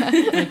el-Helwe. Voilà.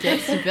 Ok,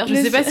 super. Je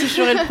sais pas si je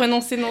saurais le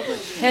prononcer non.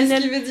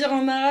 Ce qui veut dire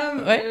en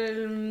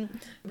arabe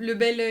le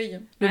bel œil.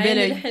 Le bel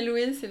œil. Ain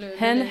el-Helwe, c'est le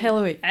Ain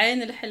el-Helwe. Ain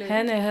el-Helwe.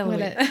 Ain el-Helwe.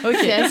 Voilà. Ok.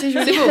 C'est assez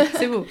joli.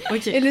 C'est beau.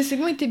 Ok. Et le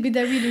second était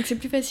Bedawi, donc c'est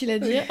plus facile à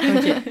dire.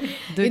 Ok.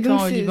 Deux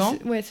camps au Liban.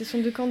 Ce sont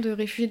 2 camps de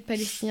réfugiés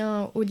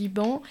palestiniens au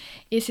Liban.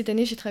 Et cette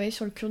année, j'ai travaillé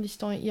sur le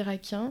Kurdistan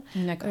irakien.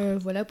 D'accord.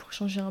 Voilà, pour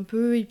changer un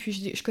peu. Et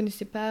puis, je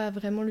connaissais pas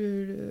vraiment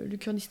le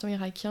Kurdistan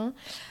irakien.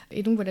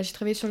 Et donc, voilà, j'ai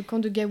travaillé sur le camp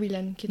de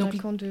Gawilan, qui est un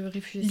camp de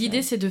réfugiés.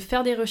 L'idée, c'est de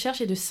faire des recherches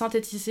et de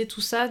synthétiser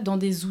tout ça dans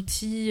des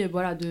outils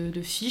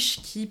de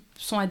fiches qui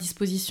sont à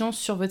disposition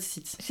sur votre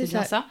site. C'est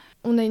bien ça.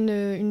 On a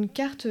une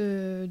carte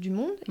du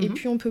monde, et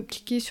puis on peut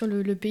cliquer sur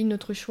le pays de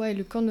notre choix et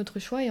le camp de notre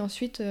choix, et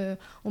ensuite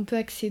on peut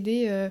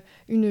accéder à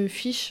une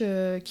fiche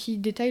qui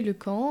détaille le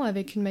camp,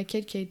 avec une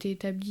maquette qui a été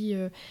établie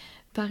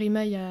par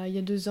Rima il y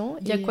a 2 ans.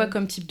 Il y a quoi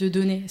comme type de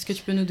données ? Est-ce que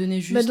tu peux nous donner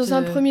juste... Dans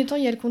un premier temps,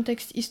 il y a le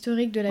contexte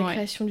historique de la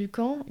création du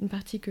camp, une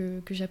partie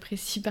que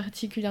j'apprécie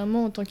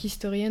particulièrement en tant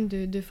qu'historienne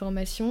de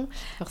formation.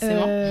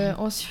 Forcément.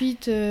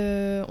 Ensuite,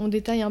 on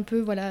détaille un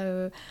peu,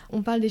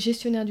 on parle des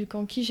gestionnaires du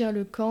camp, qui gère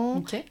le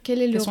camp,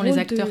 quels sont les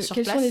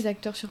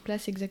acteurs sur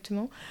place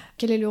exactement,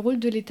 quel est le rôle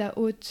de l'État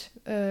hôte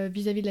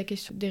vis-à-vis de la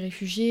question des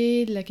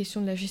réfugiés, de la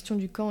question de la gestion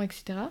du camp,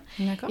 etc.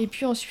 D'accord. Et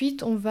puis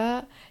ensuite, on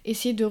va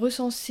essayer de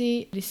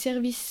recenser les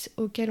services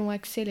auxquels ont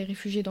accès les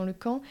réfugiés dans le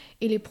camp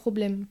et les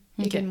problèmes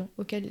également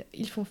auxquels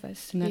ils font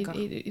face.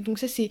 Et donc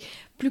ça, c'est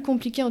plus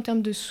compliqué en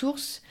termes de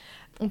sources.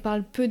 On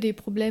parle peu des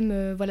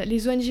problèmes,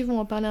 les ONG vont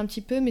en parler un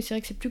petit peu, mais c'est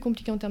vrai que c'est plus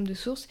compliqué en termes de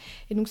sources,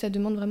 et donc ça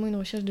demande vraiment une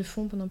recherche de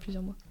fond pendant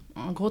plusieurs mois.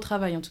 Un gros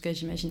travail en tout cas,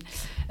 j'imagine.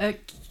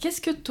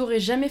 Qu'est-ce que tu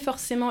n'aurais jamais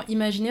forcément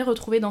imaginé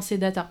retrouver dans ces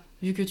datas ?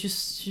 Vu que tu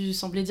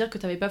semblais dire que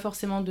tu n'avais pas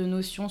forcément de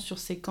notion sur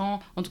ces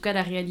camps, en tout cas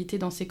la réalité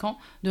dans ces camps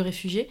de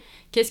réfugiés.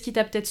 Qu'est-ce qui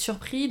t'a peut-être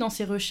surpris dans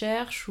ces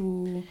recherches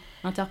ou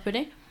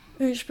interpellé ?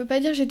 Je peux pas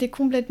dire que j'étais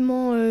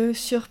complètement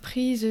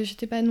surprise,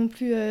 j'étais pas non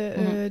plus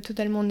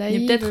totalement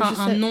naïve. Il y a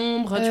peut-être un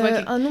nombre, tu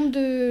vois... Un nombre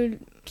de...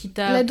 qui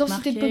t'a La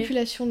densité marqué? de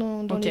population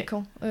dans Ok. les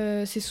camps,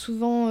 c'est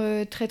souvent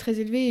très très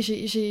élevé. Et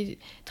j'ai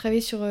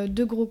travaillé sur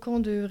 2 gros camps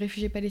de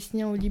réfugiés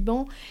palestiniens au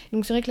Liban.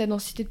 Donc c'est vrai que la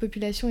densité de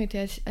population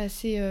était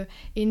assez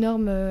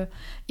énorme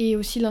et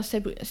aussi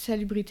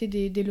l'insalubrité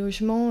des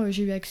logements.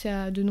 J'ai eu accès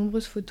à de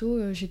nombreuses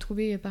photos. J'ai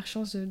trouvé par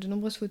chance de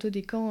nombreuses photos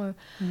des camps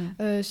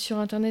sur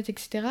Internet,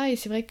 etc. Et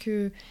c'est vrai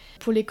que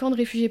pour les camps de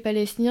réfugiés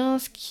palestiniens,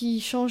 ce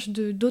qui change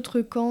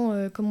d'autres camps,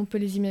 comme on peut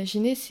les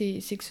imaginer,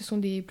 c'est que ce sont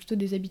plutôt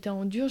des habitats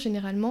en dur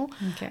généralement.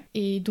 Ok.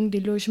 Et donc des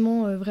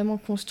logements vraiment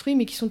construits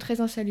mais qui sont très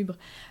insalubres.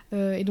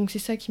 Et donc c'est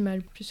ça qui m'a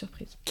le plus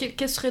surprise.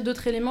 Quels seraient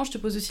d'autres éléments, je te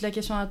pose aussi la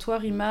question à toi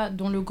Rima,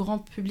 dont le grand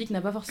public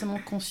n'a pas forcément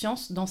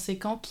conscience dans ces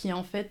camps, qui est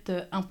en fait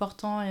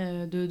important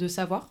de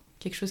savoir?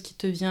 Quelque chose qui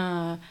te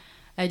vient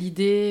à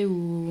l'idée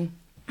ou...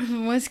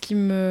 Moi, ce qui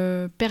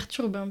me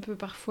perturbe un peu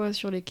parfois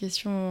sur les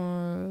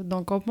questions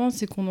d'un campement,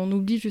 c'est qu'on en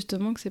oublie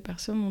justement que ces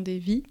personnes ont des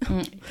vies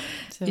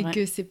C'est et vrai.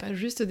 que c'est pas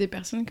juste des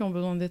personnes qui ont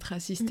besoin d'être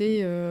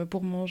assistées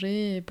pour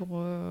manger et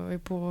pour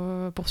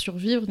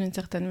survivre d'une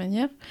certaine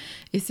manière.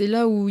 Et c'est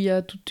là où il y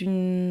a tout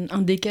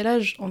un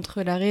décalage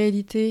entre la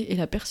réalité et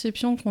la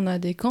perception qu'on a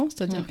des camps.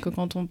 C'est-à-dire que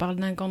quand on parle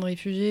d'un camp de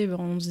réfugiés,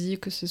 on se dit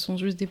que ce sont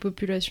juste des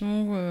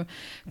populations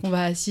qu'on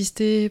va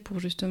assister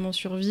pour justement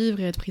survivre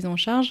et être prises en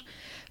charge.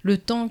 Le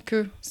temps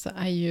que ça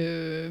aille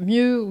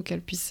mieux ou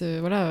qu'elles puissent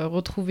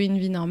retrouver une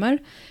vie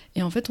normale.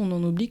 Et en fait, on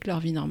en oublie que leur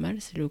vie normale,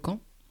 c'est le camp.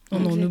 On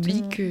en Exactement.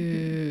 oublie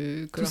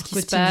que Tout leur ce qui se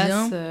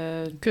quotidien,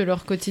 passe,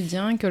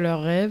 que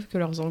leurs rêves, que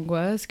leurs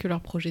angoisses, que leurs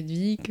projets de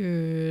vie,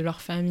 que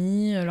leur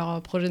famille, leur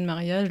projet de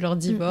mariage, leur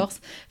divorce,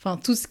 enfin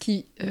tout ce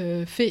qui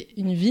fait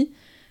une vie,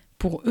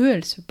 pour eux,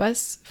 elle se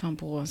passe, enfin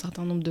pour un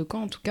certain nombre de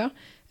camps en tout cas,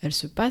 elle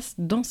se passe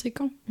dans ces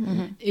camps.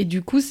 Et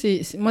du coup,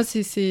 c'est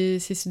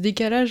ce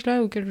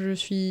décalage-là auquel je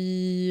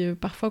suis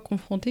parfois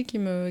confrontée qui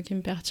me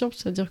perturbe.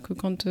 C'est-à-dire que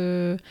quand...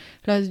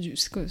 là,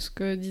 ce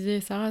que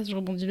disait Sarah, je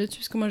rebondis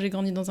là-dessus, parce que moi, j'ai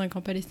grandi dans un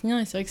camp palestinien,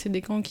 et c'est vrai que c'est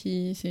des camps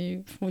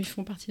ils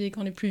font partie des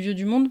camps les plus vieux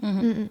du monde.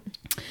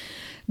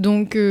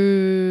 Donc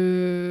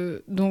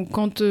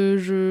quand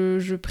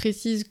je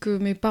précise que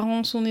mes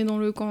parents sont nés dans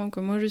le camp, que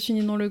moi, je suis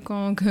née dans le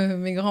camp, que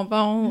mes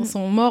grands-parents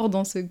sont morts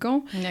dans ce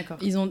camp, D'accord.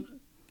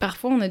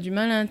 Parfois, on a du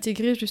mal à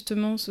intégrer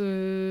justement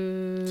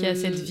ce... Qui a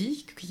cette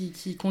vie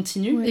qui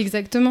continue. Ouais.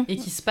 Exactement. Et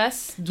qui se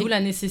passe, d'où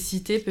la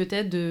nécessité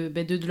peut-être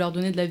de leur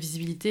donner de la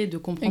visibilité et de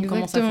comprendre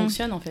comment ça Exactement.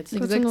 fonctionne en fait. Quand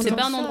on Exactement. C'est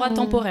entend pas un ça, endroit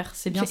temporaire,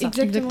 c'est bien ça.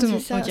 Exactement,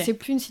 c'est ça. Ok. C'est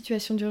plus une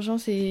situation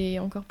d'urgence et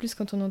encore plus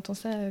quand on entend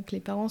ça, que les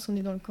parents sont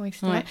nés dans le camp,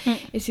 etc. Ouais.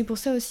 Et c'est pour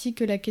ça aussi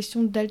que la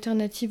question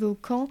d'alternative au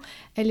camp,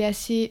 elle est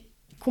assez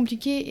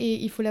compliquée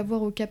et il faut la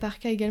voir au cas par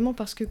cas également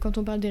parce que quand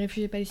on parle des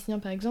réfugiés palestiniens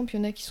par exemple, il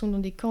y en a qui sont dans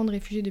des camps de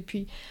réfugiés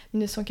depuis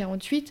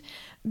 1948.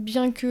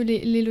 Bien que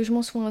les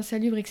logements soient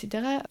insalubres, etc.,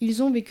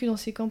 ils ont vécu dans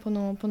ces camps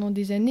pendant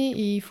des années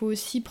et il faut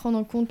aussi prendre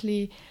en compte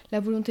la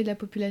volonté de la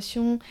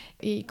population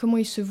et comment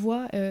ils se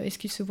voient. Est-ce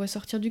qu'ils se voient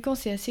sortir du camp?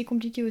 C'est assez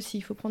compliqué aussi.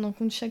 Il faut prendre en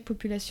compte chaque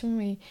population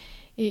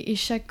et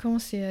chaque camp,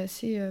 c'est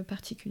assez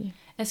particulier.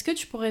 Est-ce que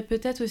tu pourrais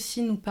peut-être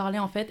aussi nous parler,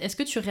 en fait, est-ce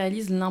que tu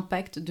réalises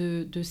l'impact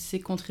de ces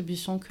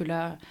contributions que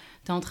là,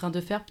 tu es en train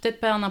de faire? Peut-être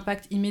pas un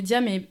impact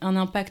immédiat, mais un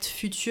impact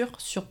futur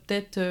sur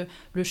peut-être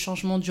le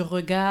changement du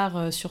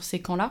regard sur ces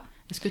camps-là?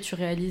 Est-ce que tu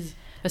réalises?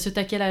 Parce que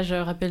t'as quel âge,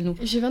 rappelle-nous?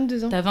 J'ai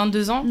 22 ans. T'as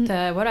 22 ans,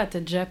 t'as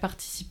déjà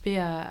participé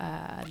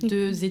à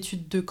 2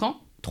 études de camp.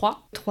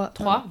 3,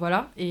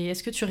 voilà. Et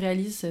est-ce que tu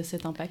réalises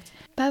cet impact?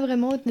 Pas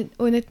vraiment,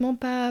 honnêtement,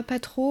 pas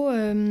trop.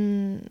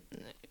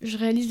 Je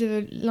réalise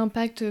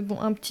l'impact,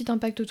 un petit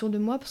impact autour de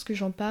moi parce que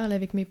j'en parle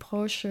avec mes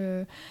proches,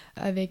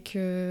 avec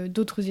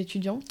d'autres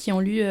étudiants. Qui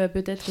ont lu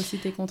peut-être aussi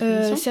tes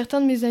contributions?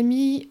 Certains de mes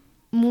amis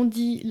m'ont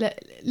dit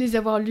les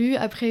avoir lus.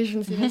 Après, je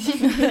ne sais pas si...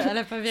 Elle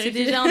a pas vérifié. C'est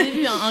déjà un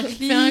début, un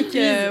clic.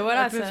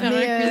 Voilà, ça...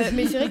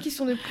 mais c'est vrai qu'ils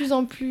sont de plus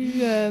en plus...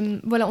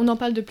 on en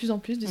parle de plus en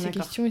plus de ces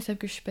questions. Ils savent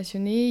que je suis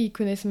passionnée. Ils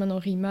connaissent maintenant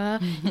Rima,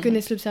 ils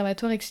connaissent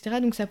l'Observatoire, etc.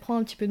 Donc ça prend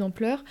un petit peu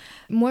d'ampleur.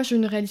 Moi, je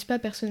ne réalise pas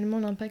personnellement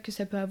l'impact que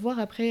ça peut avoir.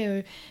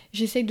 Après,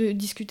 j'essaye de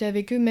discuter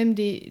avec eux, même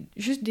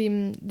juste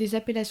des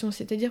appellations.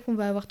 C'est-à-dire qu'on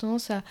va avoir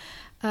tendance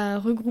à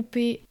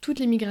regrouper toutes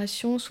les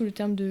migrations sous le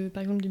terme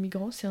par exemple de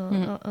migrants. C'est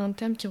un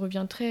terme qui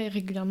revient très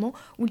régulièrement,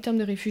 ou le terme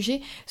de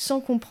réfugié, sans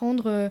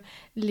comprendre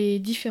les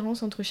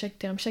différences entre chaque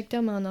terme. Chaque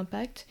terme a un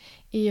impact.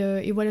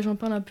 Et voilà, j'en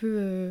parle un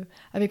peu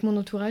avec mon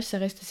entourage, ça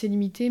reste assez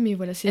limité, mais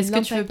voilà, c'est Est-ce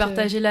l'impact. que tu veux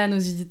partager là à nos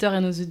auditeurs et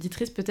à nos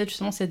auditrices peut-être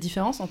justement cette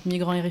différence entre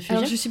migrants et réfugiés?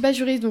 Alors, je ne suis pas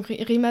juriste, donc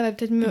Rima va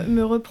peut-être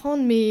me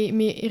reprendre,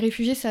 mais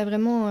réfugié, ça a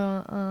vraiment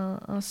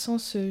un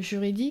sens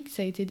juridique.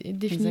 Ça a été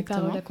défini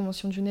par la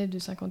Convention de Genève de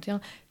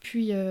 1951,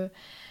 puis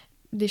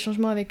des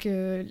changements avec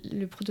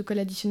le protocole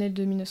additionnel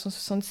de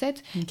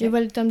 1967. Okay. Et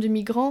voilà, le terme de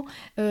migrant,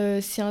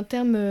 c'est un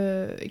terme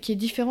qui est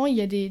différent. Il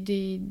y a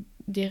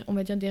on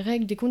va dire des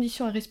règles, des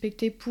conditions à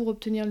respecter pour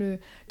obtenir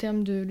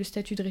le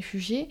statut de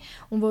réfugié.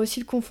 On va aussi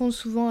le confondre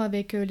souvent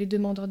avec les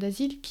demandeurs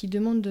d'asile qui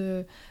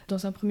demandent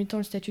dans un premier temps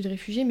le statut de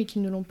réfugié mais qui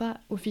ne l'ont pas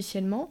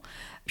officiellement.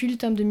 Puis le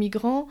terme de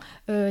migrant,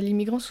 les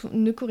migrants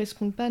ne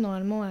correspondent pas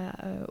normalement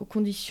aux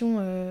conditions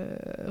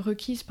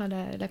requises par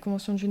la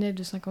Convention de Genève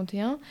de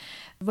 1951.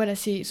 Voilà,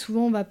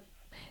 souvent on va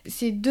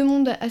c'est deux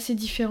mondes assez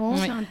différents.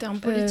 C'est un terme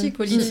politique,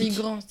 politique.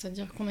 migrant,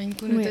 c'est-à-dire qu'on a une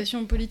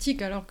connotation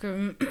politique, alors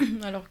que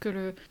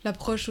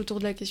l'approche autour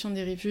de la question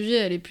des réfugiés,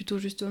 elle est plutôt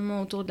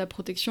justement autour de la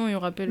protection, et on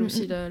rappelle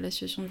aussi la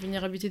situation de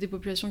vulnérabilité des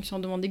populations qui sont en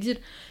demande d'exil.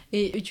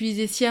 Et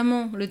utiliser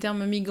sciemment le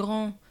terme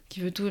migrant, qui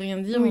veut tout rien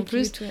dire en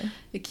plus,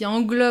 et qui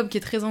est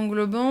très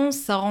englobant,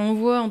 ça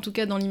renvoie en tout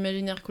cas dans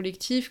l'imaginaire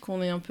collectif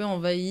qu'on est un peu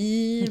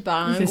envahi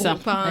par un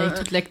groupe, avec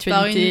toute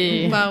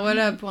l'actualité. Par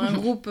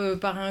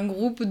un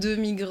groupe de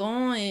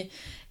migrants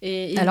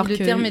et alors le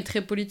que... terme est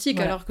très politique,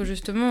 voilà. alors que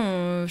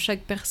justement, chaque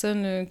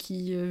personne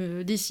qui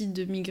décide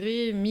de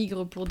migrer,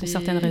 migre pour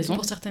certaines raisons.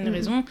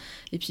 raisons.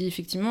 Et puis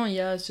effectivement, il y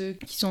a ceux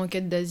qui sont en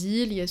quête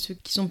d'asile, il y a ceux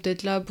qui sont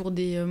peut-être là pour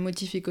des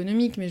motifs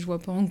économiques, mais je vois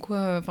pas en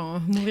quoi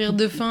mourir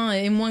de faim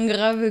est moins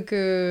grave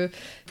que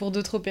pour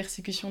d'autres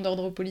persécutions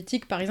d'ordre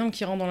politique, par exemple,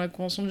 qui rentrent dans la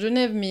Convention de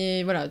Genève.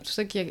 Mais voilà, tout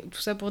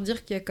ça pour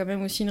dire qu'il y a quand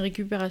même aussi une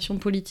récupération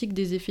politique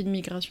des effets de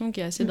migration qui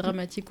est assez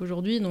dramatique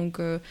aujourd'hui. Donc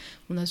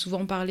on a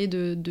souvent parlé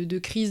de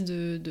crise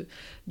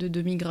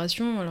de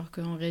migration, alors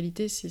qu'en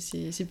réalité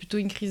c'est plutôt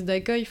une crise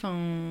d'accueil.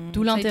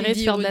 D'où l'intérêt de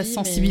faire de la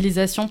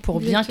sensibilisation pour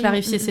bien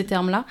clarifier ces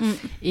termes-là.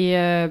 Et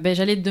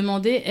j'allais te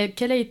demander,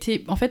 quelle a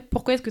été, en fait,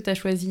 pourquoi est-ce que tu as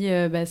choisi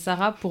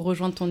Sarah pour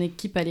rejoindre ton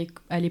équipe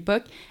à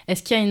l'époque?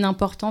 Est-ce qu'il y a une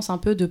importance un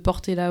peu de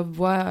porter la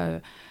voix,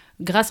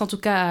 grâce en tout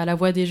cas à la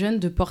voix des jeunes,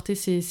 de porter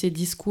ces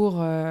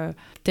discours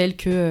tels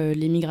que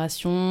les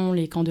migrations,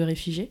 les camps de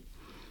réfugiés?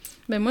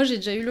 Moi, j'ai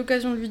déjà eu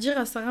l'occasion de lui dire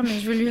à Sarah,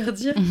 mais je vais lui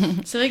redire.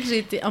 C'est vrai que j'ai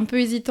été un peu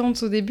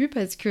hésitante au début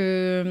parce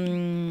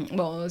que...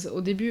 au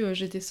début,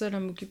 j'étais seule à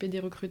m'occuper des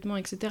recrutements,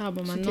 etc.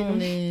 Maintenant,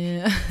 on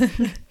est...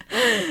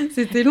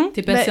 C'était long.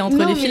 T'es passée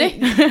entre les filets.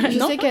 Je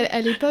sais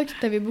qu'à l'époque,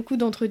 t'avais beaucoup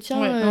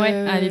d'entretiens.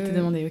 Elle était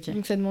demandée, ok.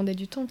 Donc ça demandait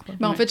du temps, quoi.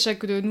 En fait,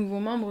 chaque nouveau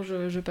membre,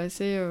 je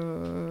passais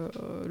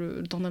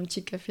le temps d'un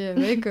petit café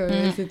avec.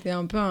 C'était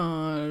un peu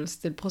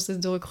c'était le process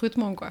de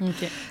recrutement, quoi.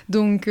 Okay.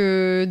 Donc,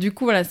 du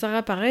coup, voilà,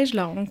 Sarah, pareil, je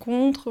la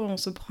rencontre, on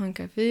se prend un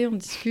café, on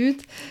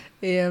discute.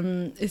 Et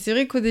c'est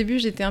vrai qu'au début,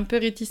 j'étais un peu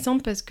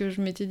réticente parce que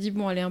je m'étais dit,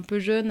 elle est un peu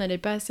jeune, elle n'est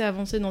pas assez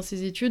avancée dans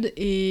ses études.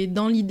 Et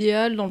dans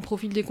l'idéal, dans le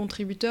profil des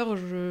contributeurs,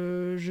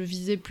 je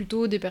visais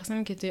plutôt des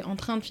personnes qui étaient en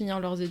train de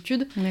finir leurs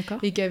études. D'accord.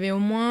 Et qui avaient au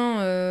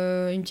moins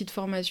une petite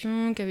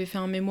formation, qui avaient fait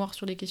un mémoire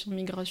sur les questions de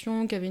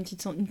migration, qui avaient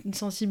une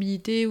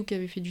sensibilité ou qui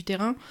avaient fait du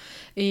terrain.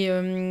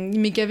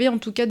 Mais qui avaient en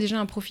tout cas déjà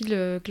un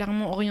profil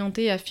clairement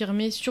orienté,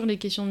 affirmé sur les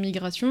questions de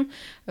migration.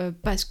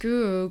 Parce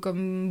que,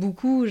 comme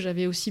beaucoup,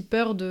 j'avais aussi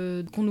peur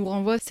qu'on nous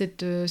renvoie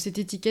cette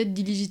étiquette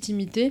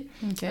d'illégitimité,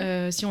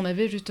 si on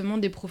avait justement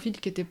des profils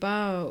qui n'étaient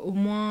pas au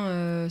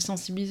moins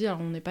sensibilisés.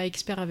 Alors on n'est pas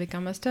expert avec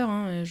un master,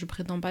 je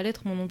prétends pas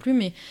l'être moi non plus,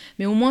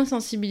 mais au moins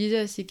sensibilisés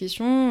à ces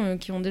questions,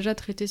 qui ont déjà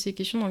traité ces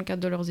questions dans le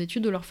cadre de leurs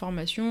études, de leur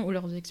formation ou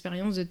leurs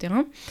expériences de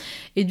terrain.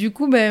 Et du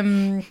coup,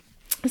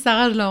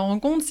 Sarah, je la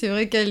rencontre, c'est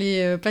vrai qu'elle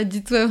est pas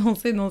du tout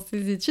avancée dans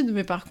ses études,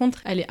 mais par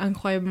contre, elle est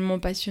incroyablement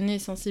passionnée et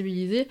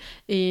sensibilisée.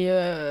 Et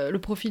le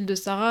profil de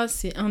Sarah,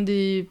 c'est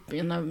il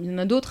y en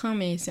a d'autres,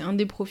 mais c'est un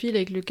des profils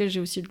avec lequel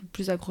j'ai aussi le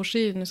plus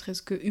accroché, ne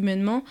serait-ce que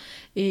humainement.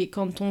 Et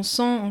quand on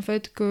sent en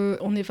fait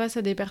qu'on est face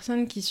à des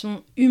personnes qui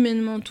sont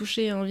humainement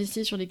touchées et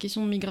investies sur les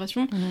questions de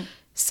migration,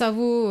 ça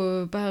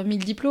vaut pas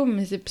 1000 diplômes,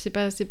 mais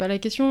c'est pas la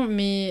question.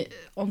 Mais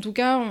en tout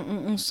cas,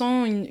 on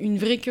sent une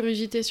vraie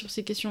curiosité sur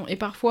ces questions. Et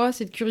parfois,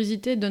 cette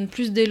curiosité donne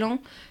plus d'élan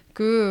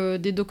que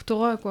des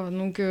doctorats, quoi.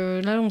 Donc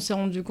là, on s'est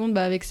rendu compte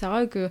avec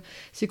Sarah que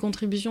ses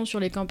contributions sur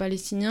les camps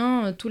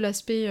palestiniens, tout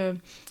l'aspect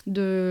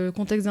de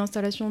contexte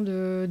d'installation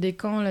des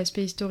camps,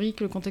 l'aspect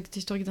historique, le contexte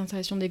historique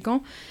d'installation des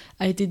camps,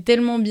 a été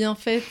tellement bien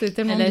fait,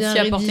 tellement bien rédigé. Elle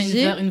a su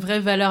apporter une vraie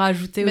valeur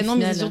ajoutée au final.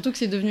 Mais c'est surtout que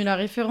c'est devenu la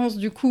référence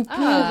du coup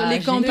pour les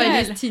camps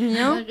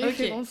palestiniens. La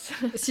référence.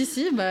 Si.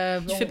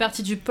 Tu fais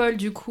partie du pôle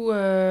du coup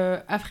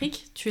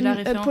Afrique. Tu es la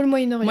référence. Pôle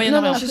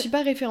Moyen-Orient. Non, je suis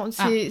pas référente.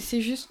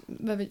 C'est juste.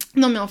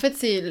 Non, mais en fait,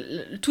 c'est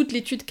toute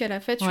l'étude qu'elle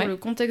a faite sur le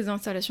contexte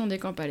d'installation des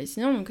camps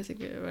palestiniens. Donc,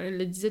 elle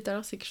le disait tout à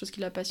l'heure, c'est quelque chose qui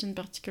la passionne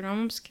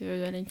particulièrement parce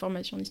qu'elle a une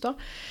formation en histoire.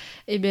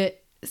 Et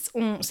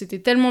c'était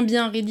tellement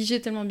bien rédigé,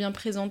 tellement bien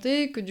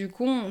présenté que du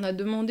coup, on a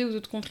demandé aux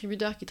autres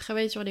contributeurs qui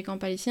travaillent sur les camps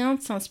palestiniens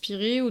de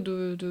s'inspirer ou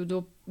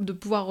de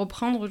pouvoir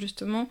reprendre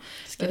justement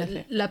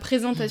la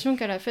présentation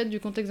qu'elle a faite du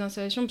contexte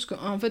d'installation, parce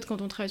qu'en fait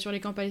quand on travaille sur les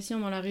camps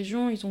palestiniens dans la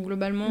région, ils sont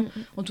globalement,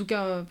 en tout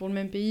cas pour le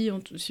même pays,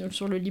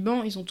 sur le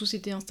Liban, ils ont tous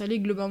été installés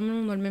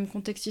globalement dans le même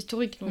contexte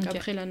historique, donc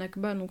après la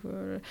Nakba, donc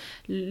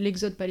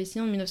l'exode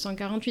palestinien de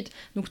 1948,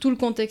 donc tout le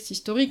contexte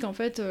historique en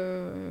fait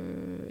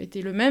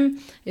était le même,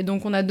 et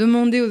donc on a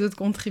demandé aux autres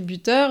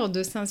contributeurs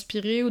de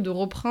s'inspirer ou de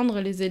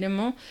reprendre les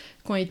éléments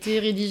qui ont été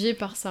rédigés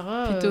par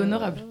Sarah. Plutôt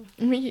honorable.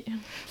 Oui.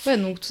 Ouais,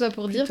 donc tout ça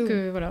pour dire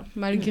que voilà,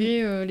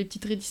 malgré les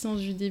petites réticences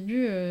du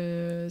début,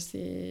 elle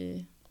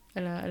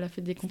a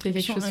fait des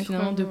contributions quelque chose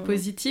finalement de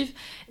positif.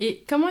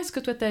 Et comment est-ce que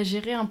toi tu as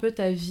géré un peu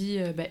ta vie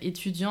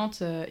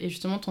étudiante et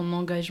justement ton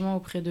engagement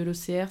auprès de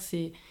l'OCR?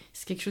 C'est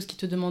quelque chose qui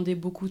te demandait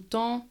beaucoup de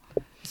temps?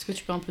 Est-ce que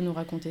tu peux un peu nous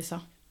raconter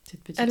ça?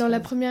 cette petite Alors la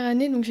phase. première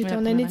année, donc j'étais la en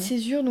première année de année.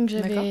 césure, donc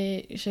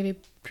j'avais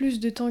plus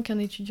de temps qu'un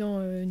étudiant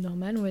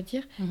normal, on va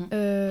dire.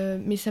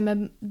 Mais ça m'a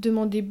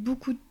demandé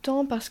beaucoup de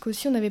temps parce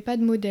qu'aussi on n'avait pas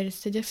de modèle.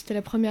 C'est-à-dire que c'était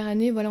la première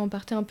année, voilà, on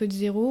partait un peu de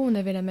zéro, on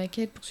avait la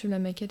maquette pour suivre la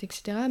maquette,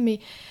 etc. Mais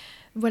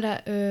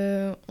voilà,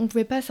 on ne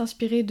pouvait pas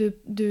s'inspirer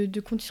de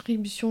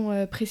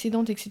contributions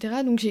précédentes, etc.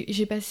 Donc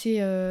j'ai passé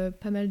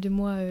pas mal de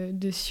mois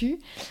dessus.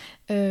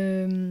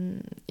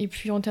 Et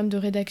puis en termes de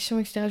rédaction,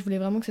 etc., je voulais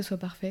vraiment que ça soit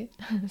parfait.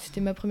 C'était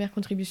ma première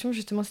contribution.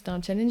 Justement, c'était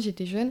un challenge,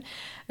 j'étais jeune.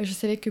 Je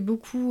savais que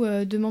beaucoup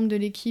de membres de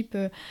l'équipe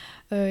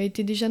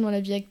étaient déjà dans la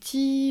vie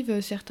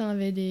active. Certains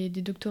avaient des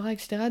doctorats,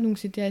 etc. Donc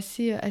c'était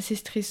assez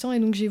stressant. Et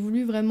donc j'ai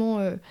voulu vraiment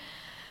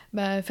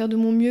faire de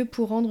mon mieux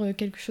pour rendre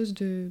quelque chose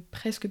de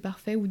presque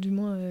parfait, ou du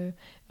moins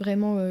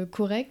vraiment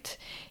correct.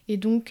 Et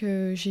donc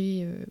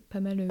j'ai pas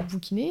mal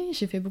bouquiné,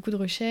 j'ai fait beaucoup de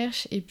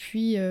recherches, et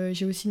puis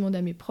j'ai aussi demandé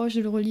à mes proches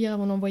de le relire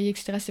avant d'envoyer,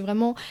 etc. C'était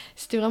vraiment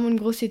une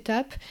grosse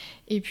étape.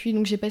 Et puis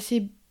donc j'ai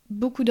passé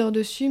beaucoup d'heures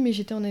dessus, mais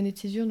j'étais en année de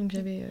césure, donc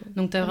j'avais...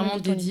 Donc tu as pas mal vraiment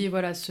de temps dédié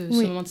libre. ce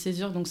Oui. moment de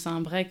césure, donc c'est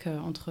un break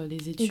entre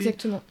les études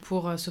Exactement.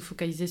 pour se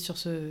focaliser sur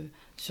cette...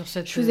 Je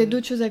faisais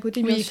d'autres choses à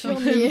côté, bien Oui, sûr, quand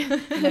mais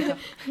D'accord.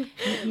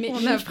 Mais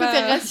On n'a je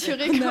préfère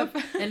rassurer quand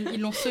même. ils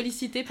l'ont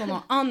sollicité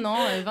pendant 1 an,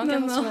 24 Non,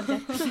 heures sur non.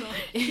 24.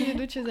 Je faisais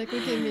d'autres choses à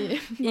côté, mais...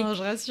 Non,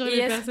 je rassure et les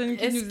est-ce- personnes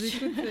qui est-ce nous que-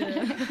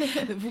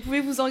 écoutent. Vous pouvez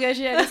vous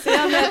engager à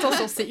l'ECA, mais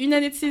attention, c'est une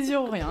année de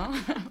césure ou rien.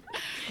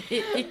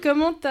 Et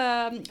comment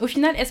au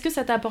final, est-ce que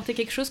ça t'a apporté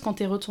quelque chose quand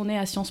t'es retournée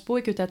à Sciences Po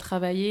et que t'as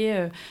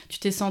travaillé, tu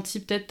t'es sentie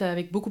peut-être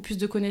avec beaucoup plus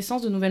de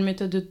connaissances, de nouvelles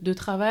méthodes de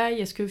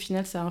travail? Est-ce que au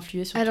final ça a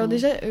influé sur Alors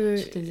déjà,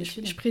 sur tes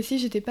études? je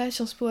précise, j'étais pas à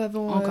Sciences Po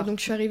avant, Encore. donc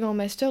je suis arrivée en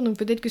master, donc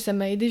peut-être que ça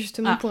m'a aidé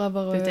justement pour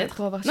avoir peut-être.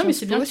 Sciences Non, mais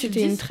c'est bien Po. que tu le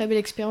C'était une dises. très belle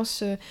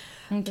expérience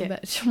Ok.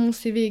 sur mon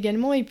CV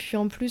également, et puis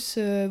en plus,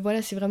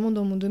 voilà, c'est vraiment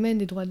dans mon domaine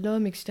des droits de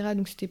l'homme, etc.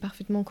 Donc c'était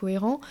parfaitement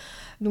cohérent.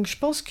 Donc je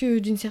pense que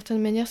d'une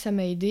certaine manière, ça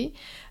m'a aidé.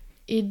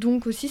 Et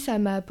donc aussi, ça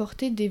m'a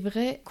apporté des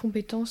vraies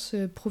compétences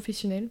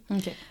professionnelles.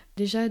 Ok.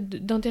 Déjà,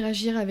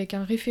 d'interagir avec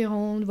un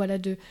référent, voilà,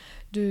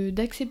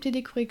 d'accepter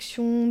des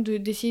corrections,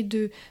 d'essayer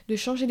de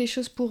changer les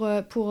choses pour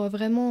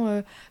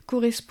vraiment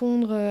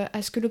correspondre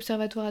à ce que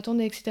l'observatoire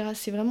attendait, etc.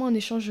 C'est vraiment un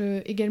échange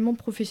également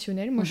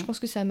professionnel. Moi, je pense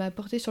que ça m'a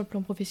apporté sur le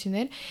plan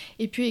professionnel.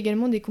 Et puis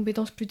également des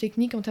compétences plus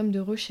techniques en termes de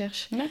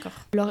recherche. D'accord.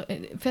 Alors,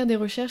 faire des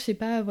recherches, c'est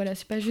pas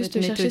juste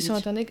être chercher sur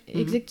méthodique. Internet.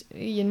 Exact.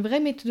 Il y a une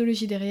vraie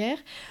méthodologie derrière.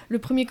 Le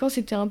premier camp,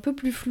 c'était un peu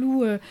plus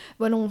flou.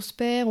 Voilà,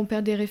 on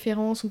perd des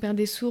références, on perd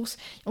des sources,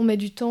 on met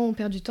du temps, on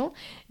perd du temps.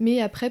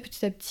 Mais après,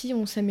 petit à petit,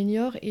 on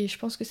s'améliore, et je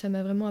pense que ça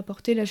m'a vraiment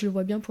apporté. Là, je le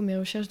vois bien pour mes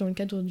recherches dans le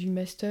cadre du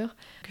master,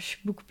 que je suis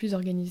beaucoup plus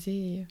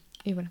organisée,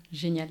 et voilà.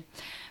 Génial.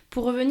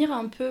 Pour revenir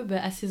un peu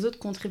à ces autres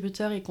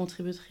contributeurs et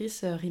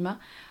contributrices, Rima,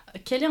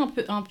 quel est un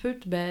peu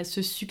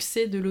ce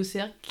succès de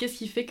l'OCR? Qu'est-ce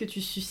qui fait que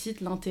tu suscites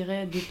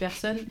l'intérêt des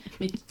personnes,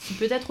 mais qui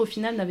peut-être au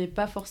final n'avaient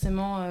pas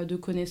forcément de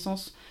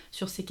connaissances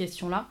sur ces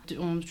questions-là?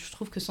 Je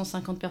trouve que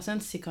 150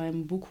 personnes, c'est quand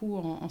même beaucoup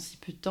en si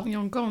peu de temps. Et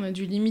encore, on a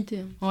dû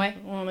limiter. Ouais.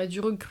 On a dû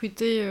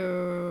recruter.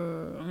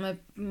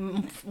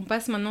 On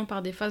passe maintenant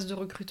par des phases de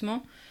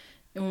recrutement.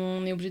 Et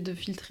on est obligé de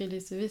filtrer les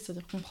CV,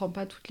 c'est-à-dire qu'on ne prend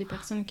pas toutes les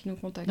personnes qui nous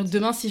contactent. Donc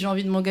demain, si j'ai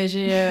envie de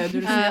m'engager, de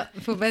le faire,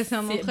 Faut passer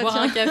un c'est entretien.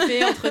 boire un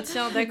café,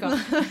 entretien, d'accord.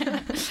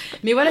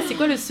 Mais voilà, c'est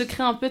quoi le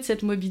secret un peu de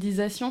cette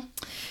mobilisation?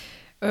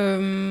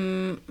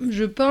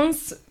 Je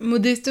pense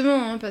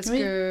modestement, parce Oui.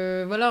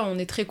 que voilà, on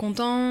est très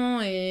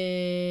content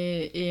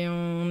et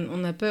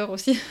on a peur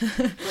aussi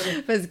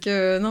parce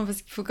qu'il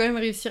faut quand même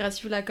réussir à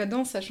suivre la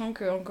cadence, sachant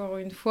que encore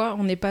une fois,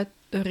 on n'est pas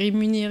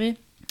rémunéré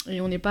et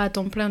on n'est pas à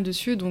temps plein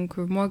dessus. Donc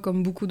moi,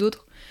 comme beaucoup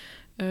d'autres,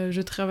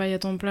 je travaille à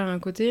temps plein à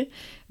côté.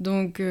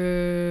 Donc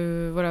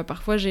voilà,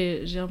 parfois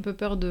j'ai un peu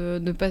peur de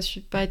ne pas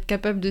être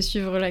capable de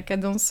suivre la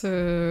cadence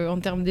en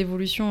termes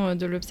d'évolution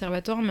de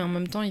l'observatoire, mais en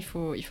même temps il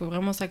faut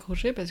vraiment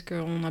s'accrocher parce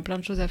qu'on a plein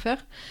de choses à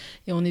faire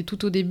et on est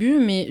tout au début.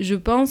 Mais je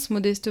pense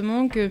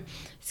modestement que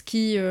ce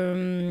qui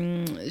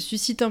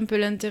suscite un peu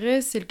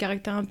l'intérêt, c'est le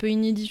caractère un peu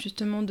inédit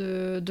justement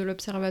de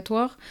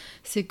l'observatoire.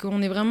 C'est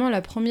qu'on est vraiment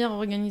la première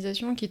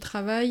organisation qui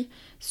travaille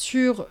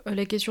sur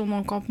les questions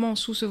d'encampement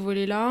sous ce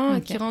volet-là,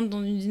 Ok. qui rentre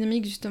dans une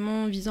dynamique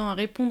justement visant à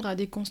répondre à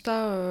des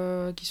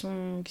constats qui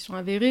sont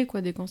avérés,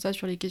 quoi, des constats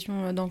sur les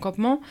questions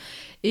d'encampement.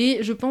 Et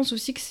je pense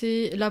aussi que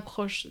c'est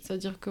l'approche,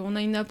 c'est-à-dire qu'on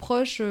a une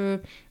approche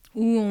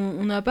où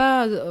on n'a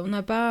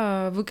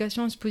pas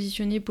vocation à se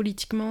positionner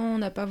politiquement, on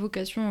n'a pas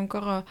vocation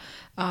encore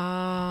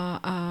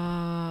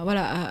à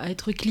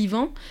être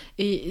clivant,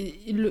 et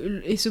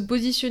se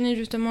positionner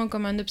justement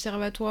comme un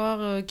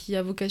observatoire qui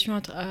a vocation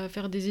à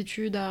faire des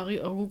études, à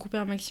recouper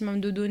un maximum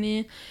de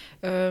données.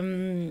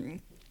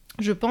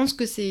 Je pense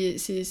que c'est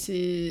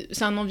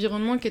un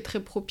environnement qui est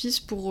très propice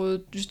pour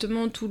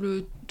justement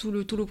tout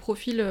tout le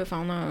profil,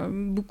 on a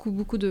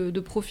beaucoup de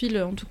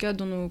profils, en tout cas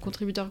dans nos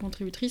contributeurs et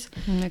contributrices,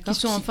 qui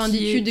sont en fin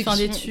d'études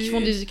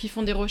et qui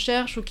font des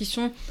recherches ou qui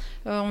sont...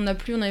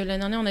 l'année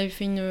dernière, on avait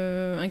fait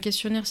un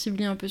questionnaire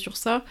ciblé un peu sur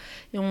ça,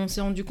 et on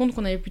s'est rendu compte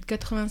qu'on avait plus de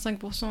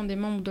 85% des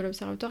membres de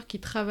l'Observatoire qui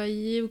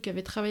travaillaient ou qui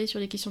avaient travaillé sur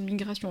les questions de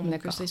migration.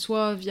 Donc c'est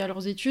soit via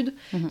leurs études,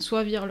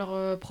 soit via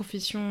leur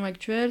profession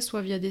actuelle,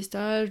 soit via des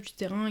stages, du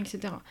terrain,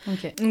 etc.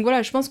 Okay. Donc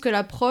voilà, je pense que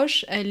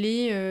l'approche,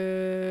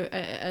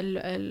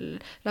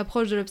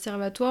 l'approche de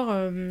l'Observatoire,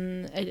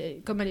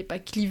 comme elle n'est pas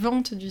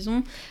clivante,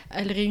 disons,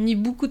 elle réunit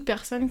beaucoup de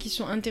personnes qui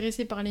sont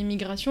intéressées par les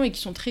migrations et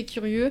qui sont très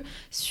curieux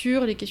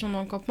sur les questions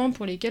d'encampement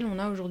pour lesquelles on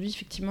a aujourd'hui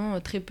effectivement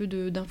très peu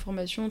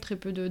d'informations, très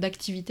peu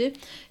d'activités.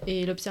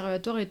 Et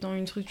l'Observatoire étant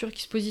une structure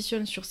qui se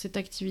positionne sur cette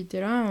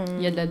activité-là...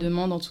 Il y a de la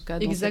demande en tout cas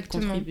dans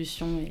Exactement. Cette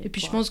contribution. Et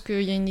puis je pense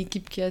qu'il y a une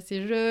équipe qui est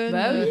assez jeune.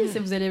 Bah oui,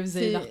 vous allez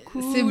l'air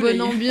cool. C'est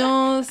bonne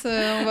ambiance,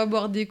 on va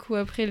boire des coups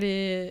après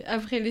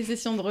les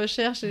sessions de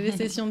recherche et les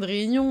sessions de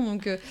réunion.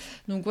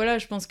 Donc voilà,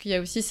 je pense qu'il y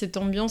a aussi cette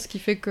ambiance qui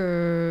fait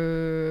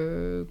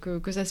que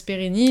ça se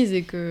pérennise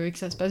et que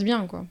ça se passe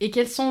bien, quoi. Et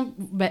quels sont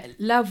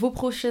là vos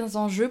prochains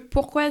enjeux?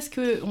 Pourquoi est-ce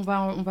que on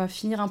va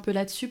finir un peu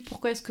là-dessus?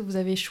 Pourquoi est-ce que vous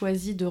avez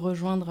choisi de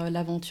rejoindre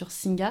l'aventure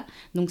Singa?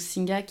 Donc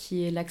Singa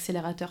qui est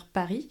l'accélérateur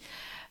Paris.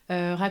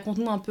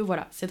 Raconte-nous un peu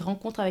cette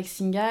rencontre avec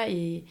Singa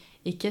et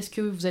qu'est-ce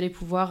que vous allez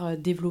pouvoir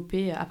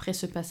développer après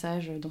ce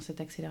passage dans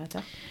cet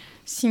accélérateur?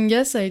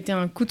 Singa, ça a été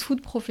un coup de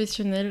foudre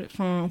professionnel.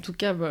 Enfin, en tout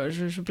cas,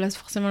 je place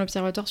forcément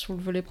l'Observatoire sur le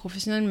volet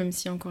professionnel, même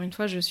si, encore une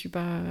fois,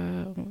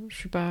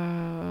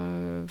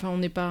 on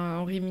n'est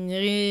pas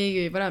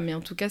rémunéré, et voilà, mais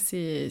en tout cas,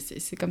 c'est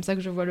comme ça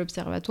que je vois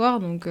l'Observatoire.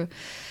 Donc,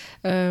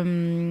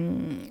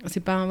 c'est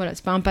pas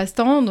un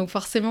passe-temps, donc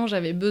forcément,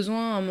 j'avais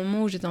besoin, à un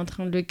moment où j'étais en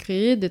train de le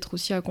créer, d'être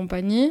aussi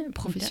accompagnée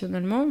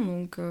professionnellement. Okay.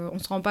 Donc, on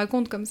se rend pas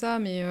compte comme ça,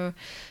 mais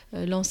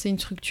lancer une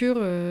structure,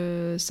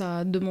 ça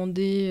a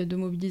demandé de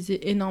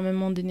mobiliser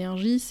énormément d'énergie,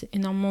 c'est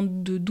énormément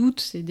de doutes,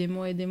 c'est des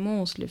mois et des mois,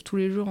 on se lève tous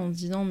les jours en se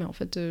disant mais en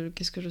fait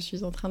qu'est-ce que je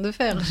suis en train de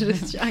faire? Je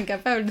suis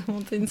incapable de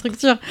monter une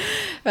structure.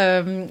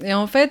 Et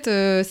en fait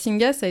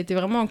Singa, ça a été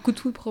vraiment un coup de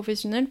foudre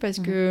professionnel parce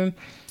que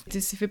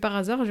c'est fait par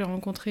hasard, j'ai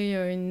rencontré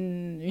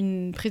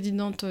une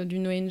présidente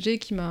d'une ONG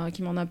qui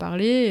m'en a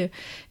parlé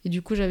et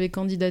du coup j'avais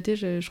candidaté,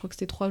 je crois que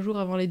c'était 3 jours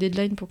avant les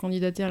deadlines pour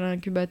candidater à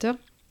l'incubateur.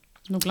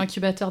 Donc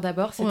l'incubateur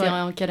d'abord, c'était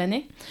en quelle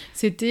année?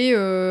 C'était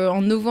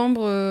en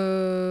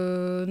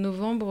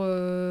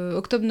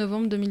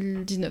octobre-novembre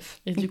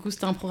 2019. Et du coup,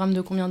 c'était un programme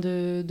de combien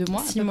de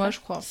mois? 6 mois, je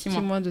crois. 6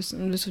 mois de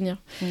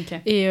souvenir. Okay.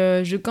 Et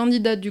je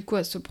candidate du coup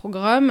à ce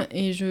programme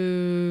et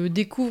je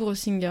découvre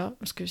Singa,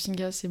 parce que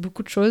Singa, c'est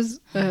beaucoup de choses.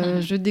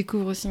 Je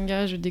découvre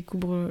Singa, je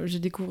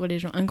découvre les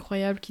gens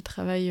incroyables qui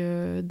travaillent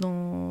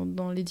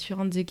dans les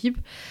différentes équipes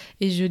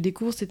et je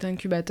découvre cet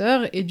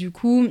incubateur et du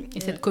coup...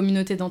 Et cette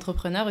communauté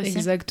d'entrepreneurs aussi.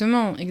 Exactement.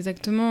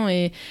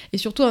 Et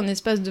surtout un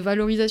espace de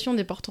valorisation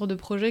des porteurs de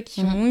projets qui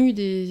ont eu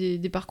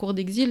des parcours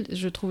d'exil.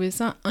 Je trouvais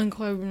ça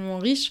incroyablement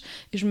riche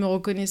et je me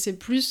reconnaissais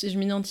plus et je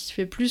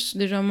m'identifiais plus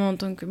déjà moi en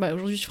tant que...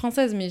 aujourd'hui je suis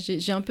française mais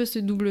j'ai un peu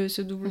cette double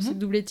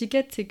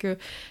étiquette, c'est que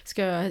parce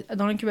que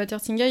dans l'incubateur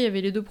Singa il y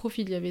avait les deux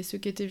profils, il y avait ceux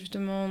qui étaient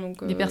justement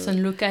des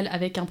personnes locales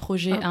avec un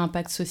projet à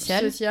impact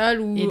social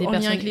ou et des en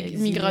lien avec les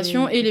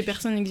migrations et les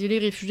personnes exilées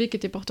réfugiées qui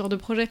étaient porteurs de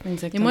projets.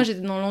 Exactement. Et moi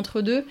j'étais dans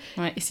l'entre-deux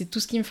et c'est tout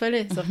ce qu'il me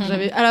fallait.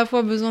 J'avais à la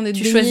fois besoin d'être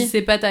tu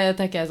choisissais pas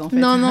ta case en fait.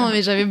 Non,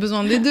 mais j'avais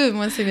besoin des deux.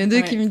 Moi, c'est les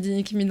deux qui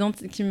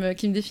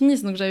me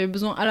définissent. Donc, j'avais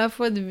besoin à la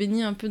fois de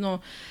baigner un peu dans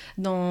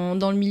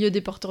le milieu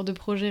des porteurs de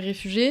projets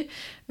réfugiés,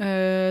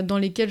 dans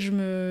lesquels je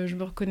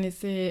me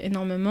reconnaissais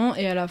énormément,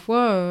 et à la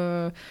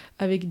fois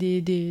avec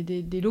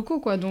des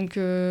locaux, quoi. Donc,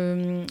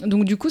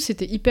 du coup,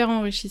 c'était hyper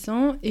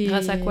enrichissant. Et...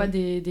 Grâce à quoi?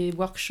 Des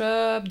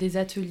workshops, des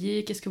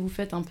ateliers? Qu'est-ce que vous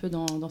faites un peu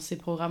dans ces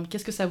programmes?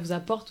 Qu'est-ce que ça vous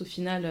apporte au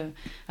final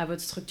à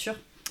votre structure?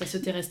 Parce que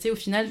t'es resté au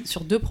final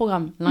sur 2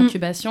 programmes,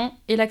 l'incubation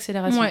et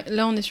l'accélération. Ouais,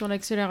 là on est sur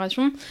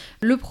l'accélération.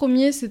 Le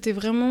premier, c'était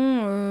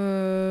vraiment...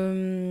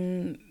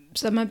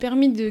 ça m'a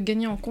permis de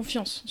gagner en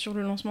confiance sur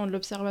le lancement de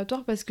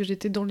l'Observatoire parce que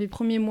j'étais dans les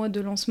premiers mois de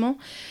lancement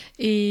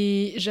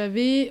et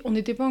on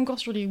n'était pas encore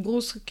sur les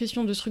grosses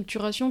questions de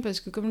structuration parce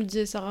que comme le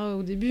disait Sarah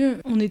au début,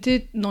 on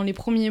était dans les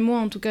premiers mois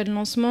en tout cas de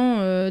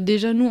lancement,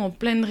 déjà nous en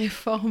pleine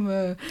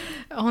réforme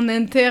en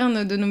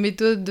interne de nos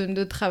méthodes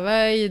de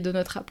travail et de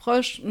notre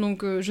approche,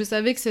 donc je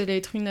savais que ça allait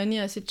être une année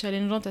assez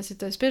challengeante à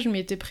cet aspect, je m'y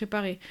étais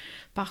préparée.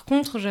 Par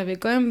contre, j'avais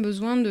quand même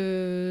besoin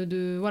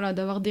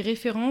d'avoir des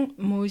référents.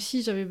 Moi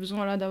aussi, j'avais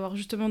besoin d'avoir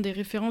justement des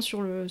référents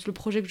sur le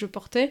projet que je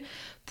portais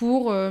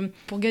pour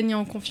gagner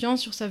en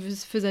confiance sur sa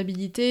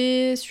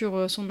faisabilité,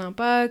 sur son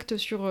impact,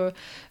 sur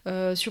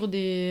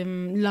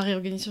la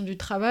réorganisation du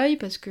travail,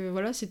 parce que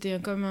voilà, c'était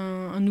comme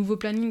un nouveau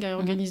planning à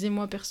réorganiser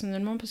moi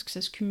personnellement, parce que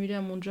ça se cumulait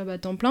à mon job à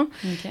temps plein.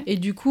 Okay. Et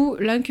du coup,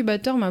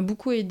 l'incubateur m'a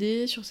beaucoup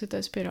aidée sur cet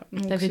aspect-là.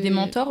 T'avais des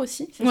mentors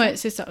aussi?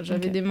 C'est ça.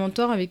 J'avais des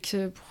mentors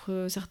pour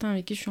certains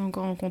avec qui je suis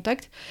encore en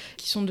contact,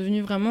 qui sont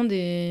devenus vraiment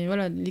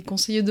les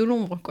conseillers de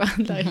l'ombre, quoi,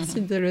 de la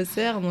réussite de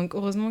l'ECR. Donc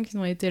heureusement heureusement qu'ils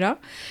ont été là.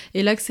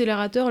 Et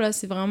l'accélérateur, là,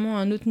 c'est vraiment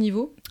un autre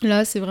niveau.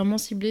 Là, c'est vraiment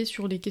ciblé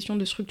sur les questions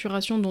de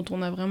structuration dont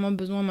on a vraiment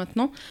besoin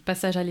maintenant.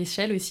 Passage à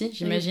l'échelle aussi,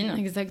 j'imagine.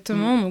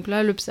 Exactement. Donc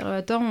là,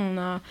 l'observatoire,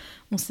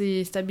 on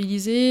s'est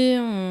stabilisé,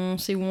 on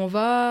sait où on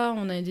va,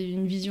 on a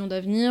une vision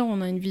d'avenir,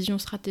 on a une vision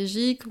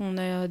stratégique, on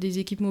a des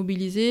équipes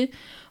mobilisées,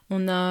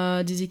 on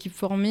a des équipes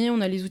formées,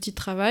 on a les outils de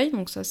travail,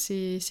 donc ça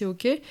c'est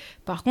OK.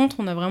 Par contre,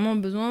 on a vraiment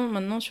besoin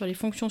maintenant sur les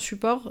fonctions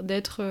support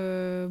d'être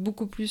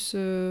beaucoup plus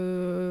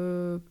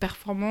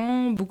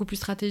performant, beaucoup plus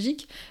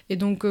stratégique. Et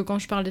donc quand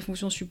je parle des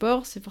fonctions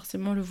support, c'est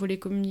forcément le volet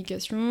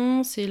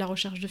communication, c'est la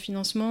recherche de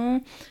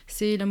financement,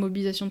 c'est la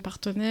mobilisation de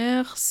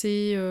partenaires,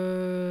 c'est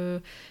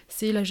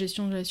la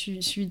gestion de la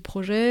suivi de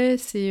projet,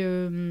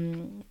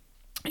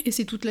 et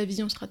c'est toute la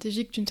vision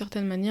stratégique d'une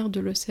certaine manière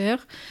de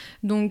l'ECR.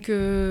 Donc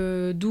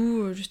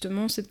d'où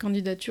justement cette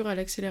candidature à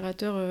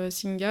l'accélérateur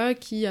Singa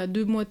qui a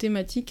 2 mois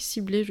thématiques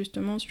ciblés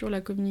justement sur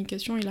la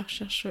communication et la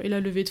recherche et la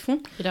levée de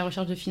fonds. Et la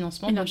recherche de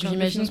financement. Donc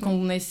j'imagine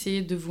qu'on a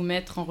essayé de vous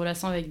mettre en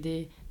relation avec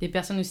des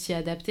personnes aussi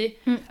adaptées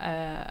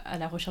à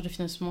la recherche de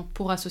financement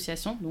pour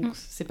associations. Donc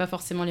c'est pas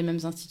forcément les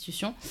mêmes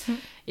institutions.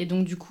 Et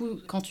donc du coup,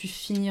 quand tu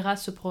finiras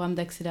ce programme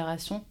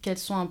d'accélération, quelles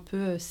sont un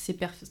peu ces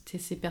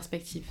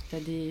perspectives ? Tu as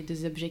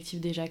des objectifs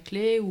déjà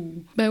clés ou...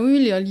 Bah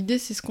oui, l'idée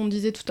c'est ce qu'on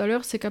disait tout à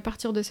l'heure, c'est qu'à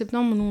partir de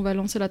septembre, nous on va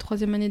lancer la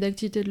 3e année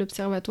d'activité de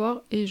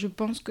l'Observatoire et je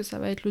pense que ça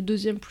va être le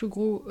 2e plus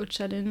gros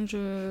challenge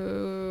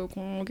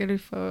auquel il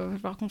va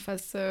falloir qu'on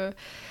fasse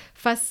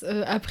face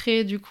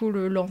après du coup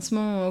le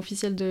lancement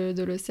officiel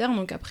de l'ECR,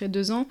 donc après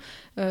 2 ans,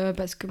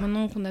 parce que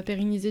maintenant qu'on a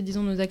pérennisé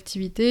disons nos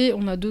activités,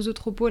 on a 2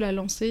 autres pôles à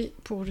lancer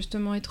pour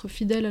justement être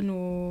fidèles à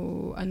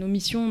nos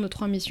missions, nos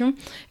 3 missions,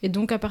 et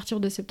donc à partir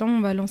de septembre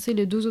on va lancer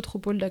les 2 autres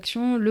pôles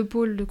d'action, le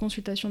pôle de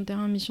consultation de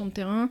terrain, mission de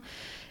terrain,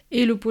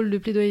 et le pôle de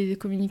plaidoyer et de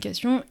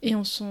communication, et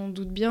on s'en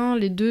doute bien,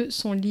 les 2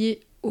 sont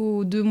liés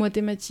aux 2 mois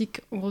thématiques,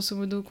 grosso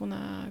modo, qu'on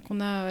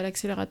a à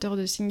l'accélérateur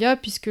de Singa,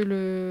 puisque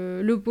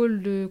le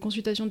pôle de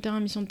consultation de terrain,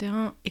 mission de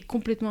terrain, est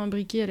complètement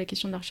imbriqué à la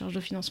question de la recherche de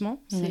financement.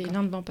 C'est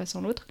l'un ne va pas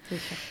sans l'autre.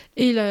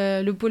 Et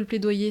le pôle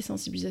plaidoyer,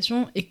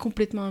 sensibilisation, est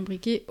complètement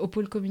imbriqué au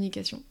pôle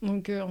communication.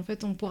 Donc, en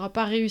fait, on ne pourra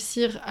pas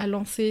réussir à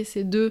lancer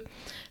ces deux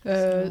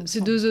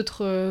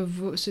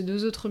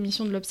autres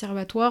missions de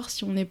l'Observatoire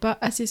si on n'est pas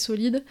assez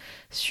solide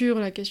sur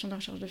la question de la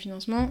recherche de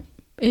financement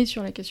et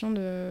sur la question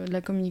de la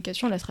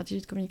communication, la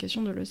stratégie de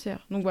communication de l'ECR.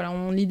 Donc voilà,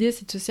 l'idée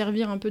c'est de se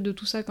servir un peu de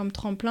tout ça comme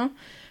tremplin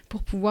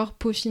pour pouvoir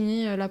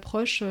peaufiner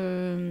l'approche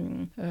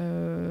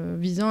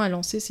visant à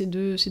lancer ces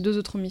deux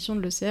autres missions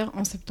de l'ECR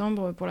en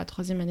septembre pour la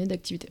 3e année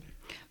d'activité.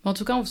 En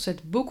tout cas, on vous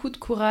souhaite beaucoup de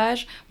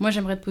courage. Moi,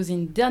 j'aimerais te poser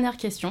une dernière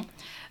question.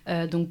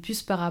 Donc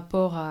plus par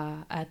rapport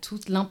à tout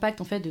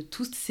l'impact en fait de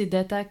toutes ces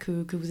datas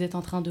que vous êtes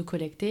en train de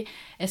collecter.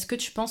 Est-ce que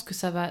tu penses que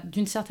ça va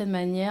d'une certaine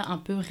manière un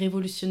peu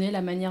révolutionner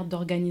la manière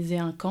d'organiser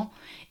un camp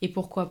et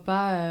pourquoi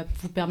pas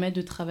vous permettre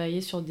de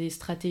travailler sur des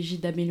stratégies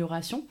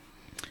d'amélioration ?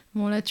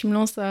 Bon là tu me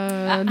lances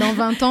dans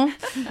 20 ans.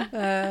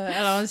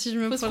 Alors si je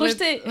me Faut se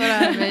projeter.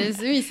 Voilà, mais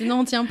oui, sinon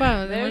on tient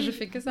pas. Moi je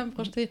fais que ça, me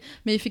projeter.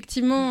 Mais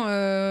effectivement,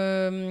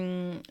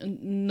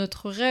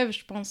 notre rêve,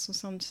 je pense, au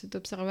sein de cet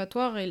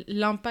observatoire et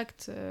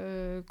l'impact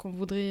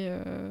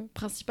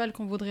principal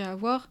qu'on voudrait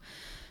avoir,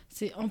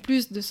 c'est en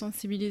plus de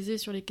sensibiliser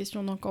sur les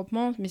questions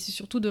d'encampement, mais c'est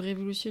surtout de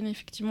révolutionner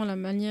effectivement la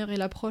manière et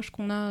l'approche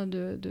qu'on a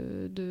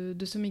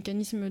de ce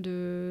mécanisme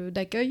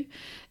d'accueil.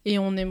 Et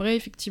on aimerait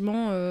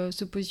effectivement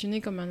se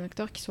positionner comme un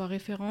acteur qui soit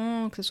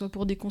référent, que ce soit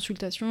pour des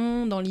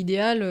consultations. Dans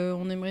l'idéal,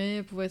 on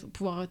aimerait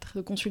pouvoir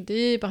être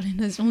consulté par les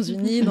Nations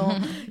Unies dans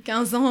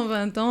 15 ans,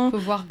 20 ans. Faut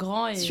voir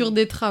grand sur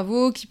des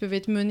travaux qui peuvent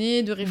être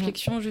menés de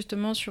réflexion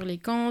justement sur les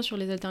camps, sur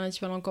les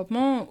alternatives à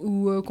l'encampement,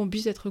 ou qu'on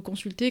puisse être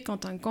consulté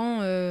quand un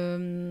camp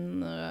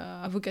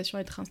a vocation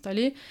à être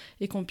installé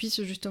et qu'on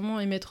puisse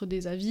justement émettre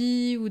des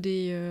avis ou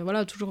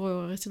toujours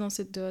rester dans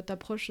cette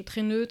approche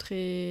très neutre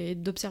et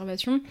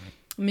d'observation,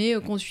 mais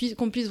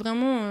qu'on puisse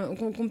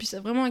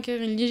vraiment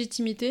acquérir une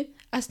légitimité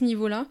à ce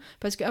niveau-là,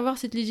 parce qu'avoir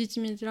cette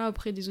légitimité-là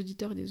auprès des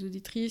auditeurs et des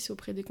auditrices,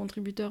 auprès des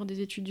contributeurs, des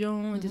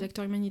étudiants et des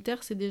acteurs humanitaires,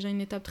 c'est déjà une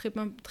étape très,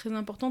 très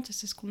importante et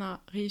c'est ce qu'on a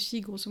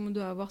réussi grosso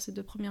modo à avoir ces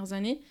 2 premières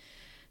années.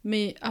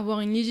 Mais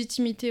avoir une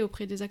légitimité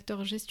auprès des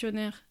acteurs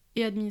gestionnaires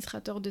et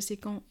administrateurs de ces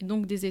camps, et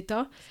donc des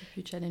États,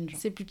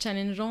 c'est plus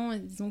challengeant, et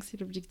disons que c'est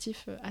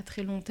l'objectif à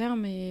très long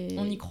terme. Et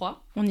on y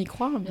croit. On y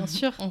croit, bien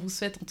sûr. On vous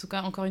souhaite en tout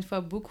cas encore une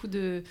fois beaucoup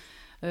de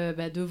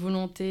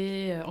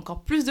volonté,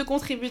 encore plus de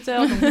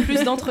contributeurs, donc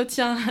plus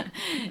d'entretiens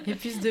et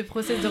plus de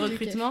process de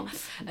recrutement.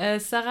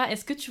 Sarah,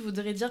 est-ce que tu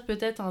voudrais dire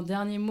peut-être un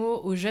dernier mot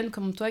aux jeunes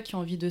comme toi qui ont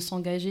envie de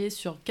s'engager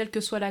sur quelle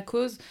que soit la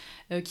cause,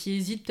 qui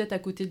hésitent peut-être à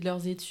côté de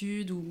leurs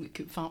études, ou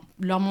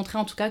leur montrer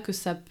en tout cas que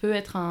ça peut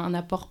être un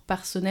apport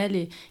personnel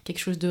et quelque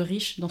chose de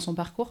riche dans son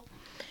parcours ?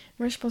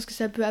 Moi, je pense que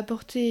ça peut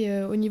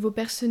apporter au niveau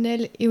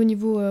personnel et au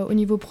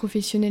niveau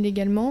professionnel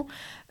également.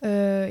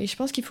 Et je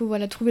pense qu'il faut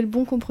trouver le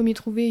bon compromis,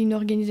 trouver une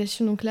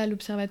organisation, donc là,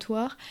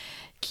 l'Observatoire,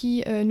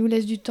 qui nous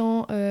laisse du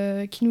temps,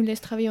 qui nous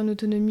laisse travailler en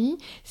autonomie.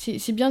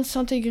 C'est bien de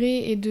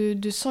s'intégrer et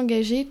de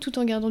s'engager tout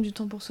en gardant du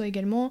temps pour soi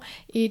également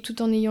et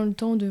tout en ayant le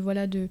temps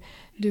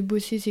de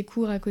bosser ses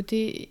cours à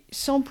côté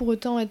sans pour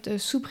autant être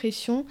sous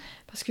pression,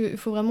 parce qu'il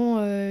faut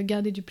vraiment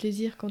garder du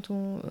plaisir quand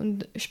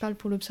je parle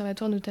pour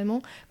l'observatoire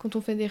notamment, quand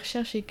on fait des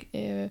recherches et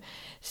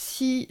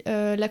si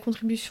la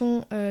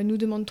contribution nous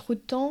demande trop de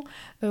temps,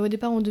 au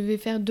départ on devait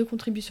faire 2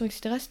 contributions,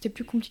 etc. C'était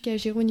plus compliqué à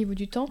gérer au niveau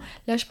du temps.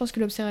 Là je pense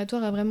que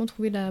l'observatoire a vraiment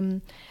trouvé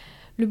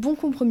le bon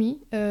compromis,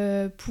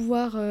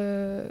 pouvoir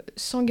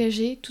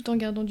s'engager tout en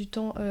gardant du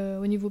temps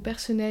au niveau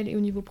personnel et au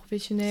niveau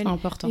professionnel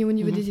et au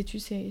niveau des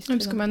études. C'est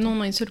parce que maintenant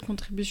on a une seule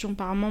contribution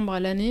par membre à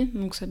l'année,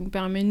 donc ça nous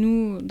permet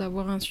nous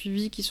d'avoir un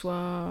suivi qui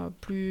soit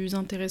plus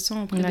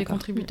intéressant auprès des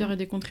contributeurs et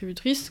des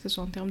contributrices, que ce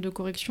soit en termes de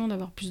correction,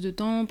 d'avoir plus de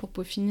temps pour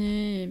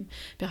peaufiner et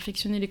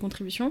perfectionner les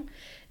contributions.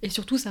 Et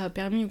surtout, ça a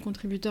permis aux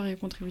contributeurs et aux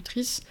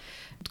contributrices,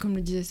 comme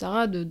le disait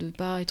Sarah, de ne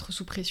pas être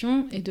sous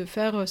pression et de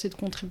faire cette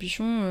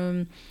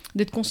contribution,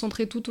 d'être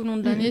concentré tout au long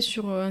de l'année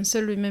sur un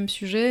seul et même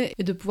sujet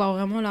et de pouvoir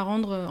vraiment la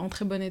rendre en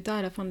très bon état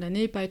à la fin de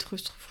l'année et pas être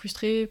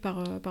frustré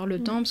par le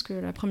temps, parce que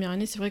la première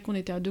année, c'est vrai qu'on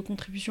était à 2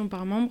 contributions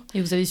par membre.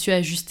 Et vous avez su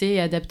ajuster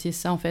et adapter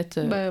ça en fait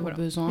aux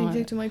besoins.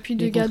 Exactement, et puis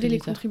de garder les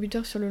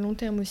contributeurs sur le long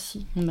terme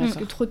aussi. Parce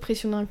que trop de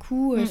pression d'un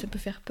coup, ça peut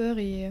faire peur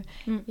et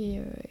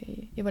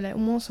voilà, au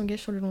moins on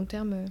s'engage sur le long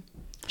terme.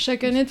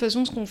 Chaque année, de toute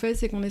façon, ce qu'on fait,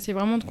 c'est qu'on essaie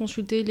vraiment de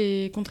consulter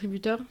les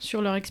contributeurs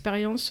sur leur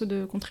expérience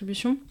de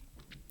contribution.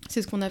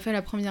 C'est ce qu'on a fait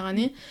la première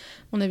année.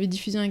 On avait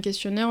diffusé un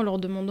questionnaire en leur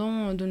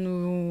demandant de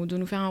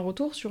nous faire un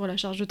retour sur la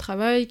charge de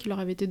travail qui leur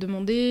avait été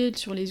demandée,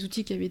 sur les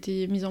outils qui avaient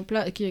été mis en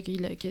place, qui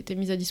étaient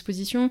mis à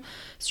disposition,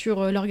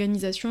 sur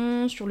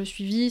l'organisation, sur le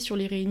suivi, sur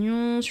les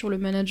réunions, sur le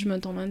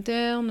management en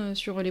interne,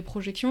 sur les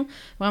projections.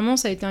 Vraiment,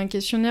 ça a été un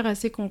questionnaire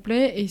assez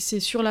complet et c'est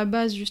sur la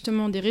base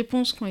justement des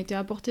réponses qui ont été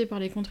apportées par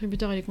les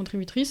contributeurs et les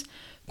contributrices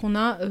qu'on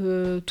a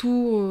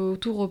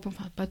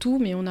pas tout,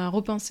 mais on a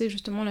repensé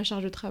justement la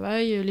charge de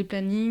travail, les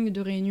plannings de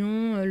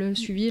réunion, le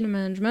suivi, le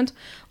management,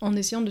 en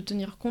essayant de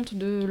tenir compte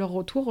de leur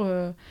retour.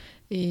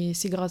 Et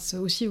c'est grâce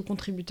aussi aux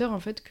contributeurs,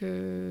 en fait,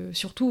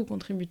 surtout aux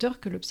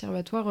contributeurs, que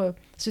l'observatoire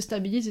se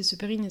stabilise et se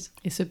pérennise.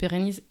 Et se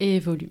pérennise et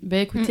évolue.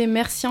 Écoutez,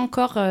 merci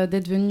encore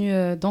d'être venu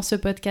dans ce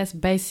podcast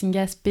by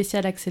Singa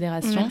spécial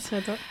accélération. Merci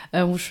à toi.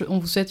 On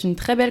vous souhaite une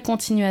très belle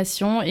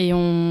continuation et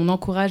on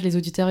encourage les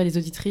auditeurs et les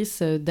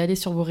auditrices d'aller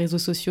sur vos réseaux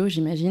sociaux,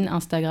 j'imagine,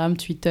 Instagram,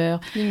 Twitter.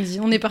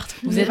 LinkedIn, on est partout.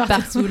 Vous êtes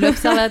partout.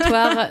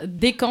 L'Observatoire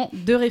des camps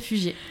de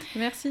réfugiés.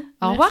 Merci.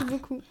 Au revoir. Merci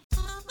beaucoup.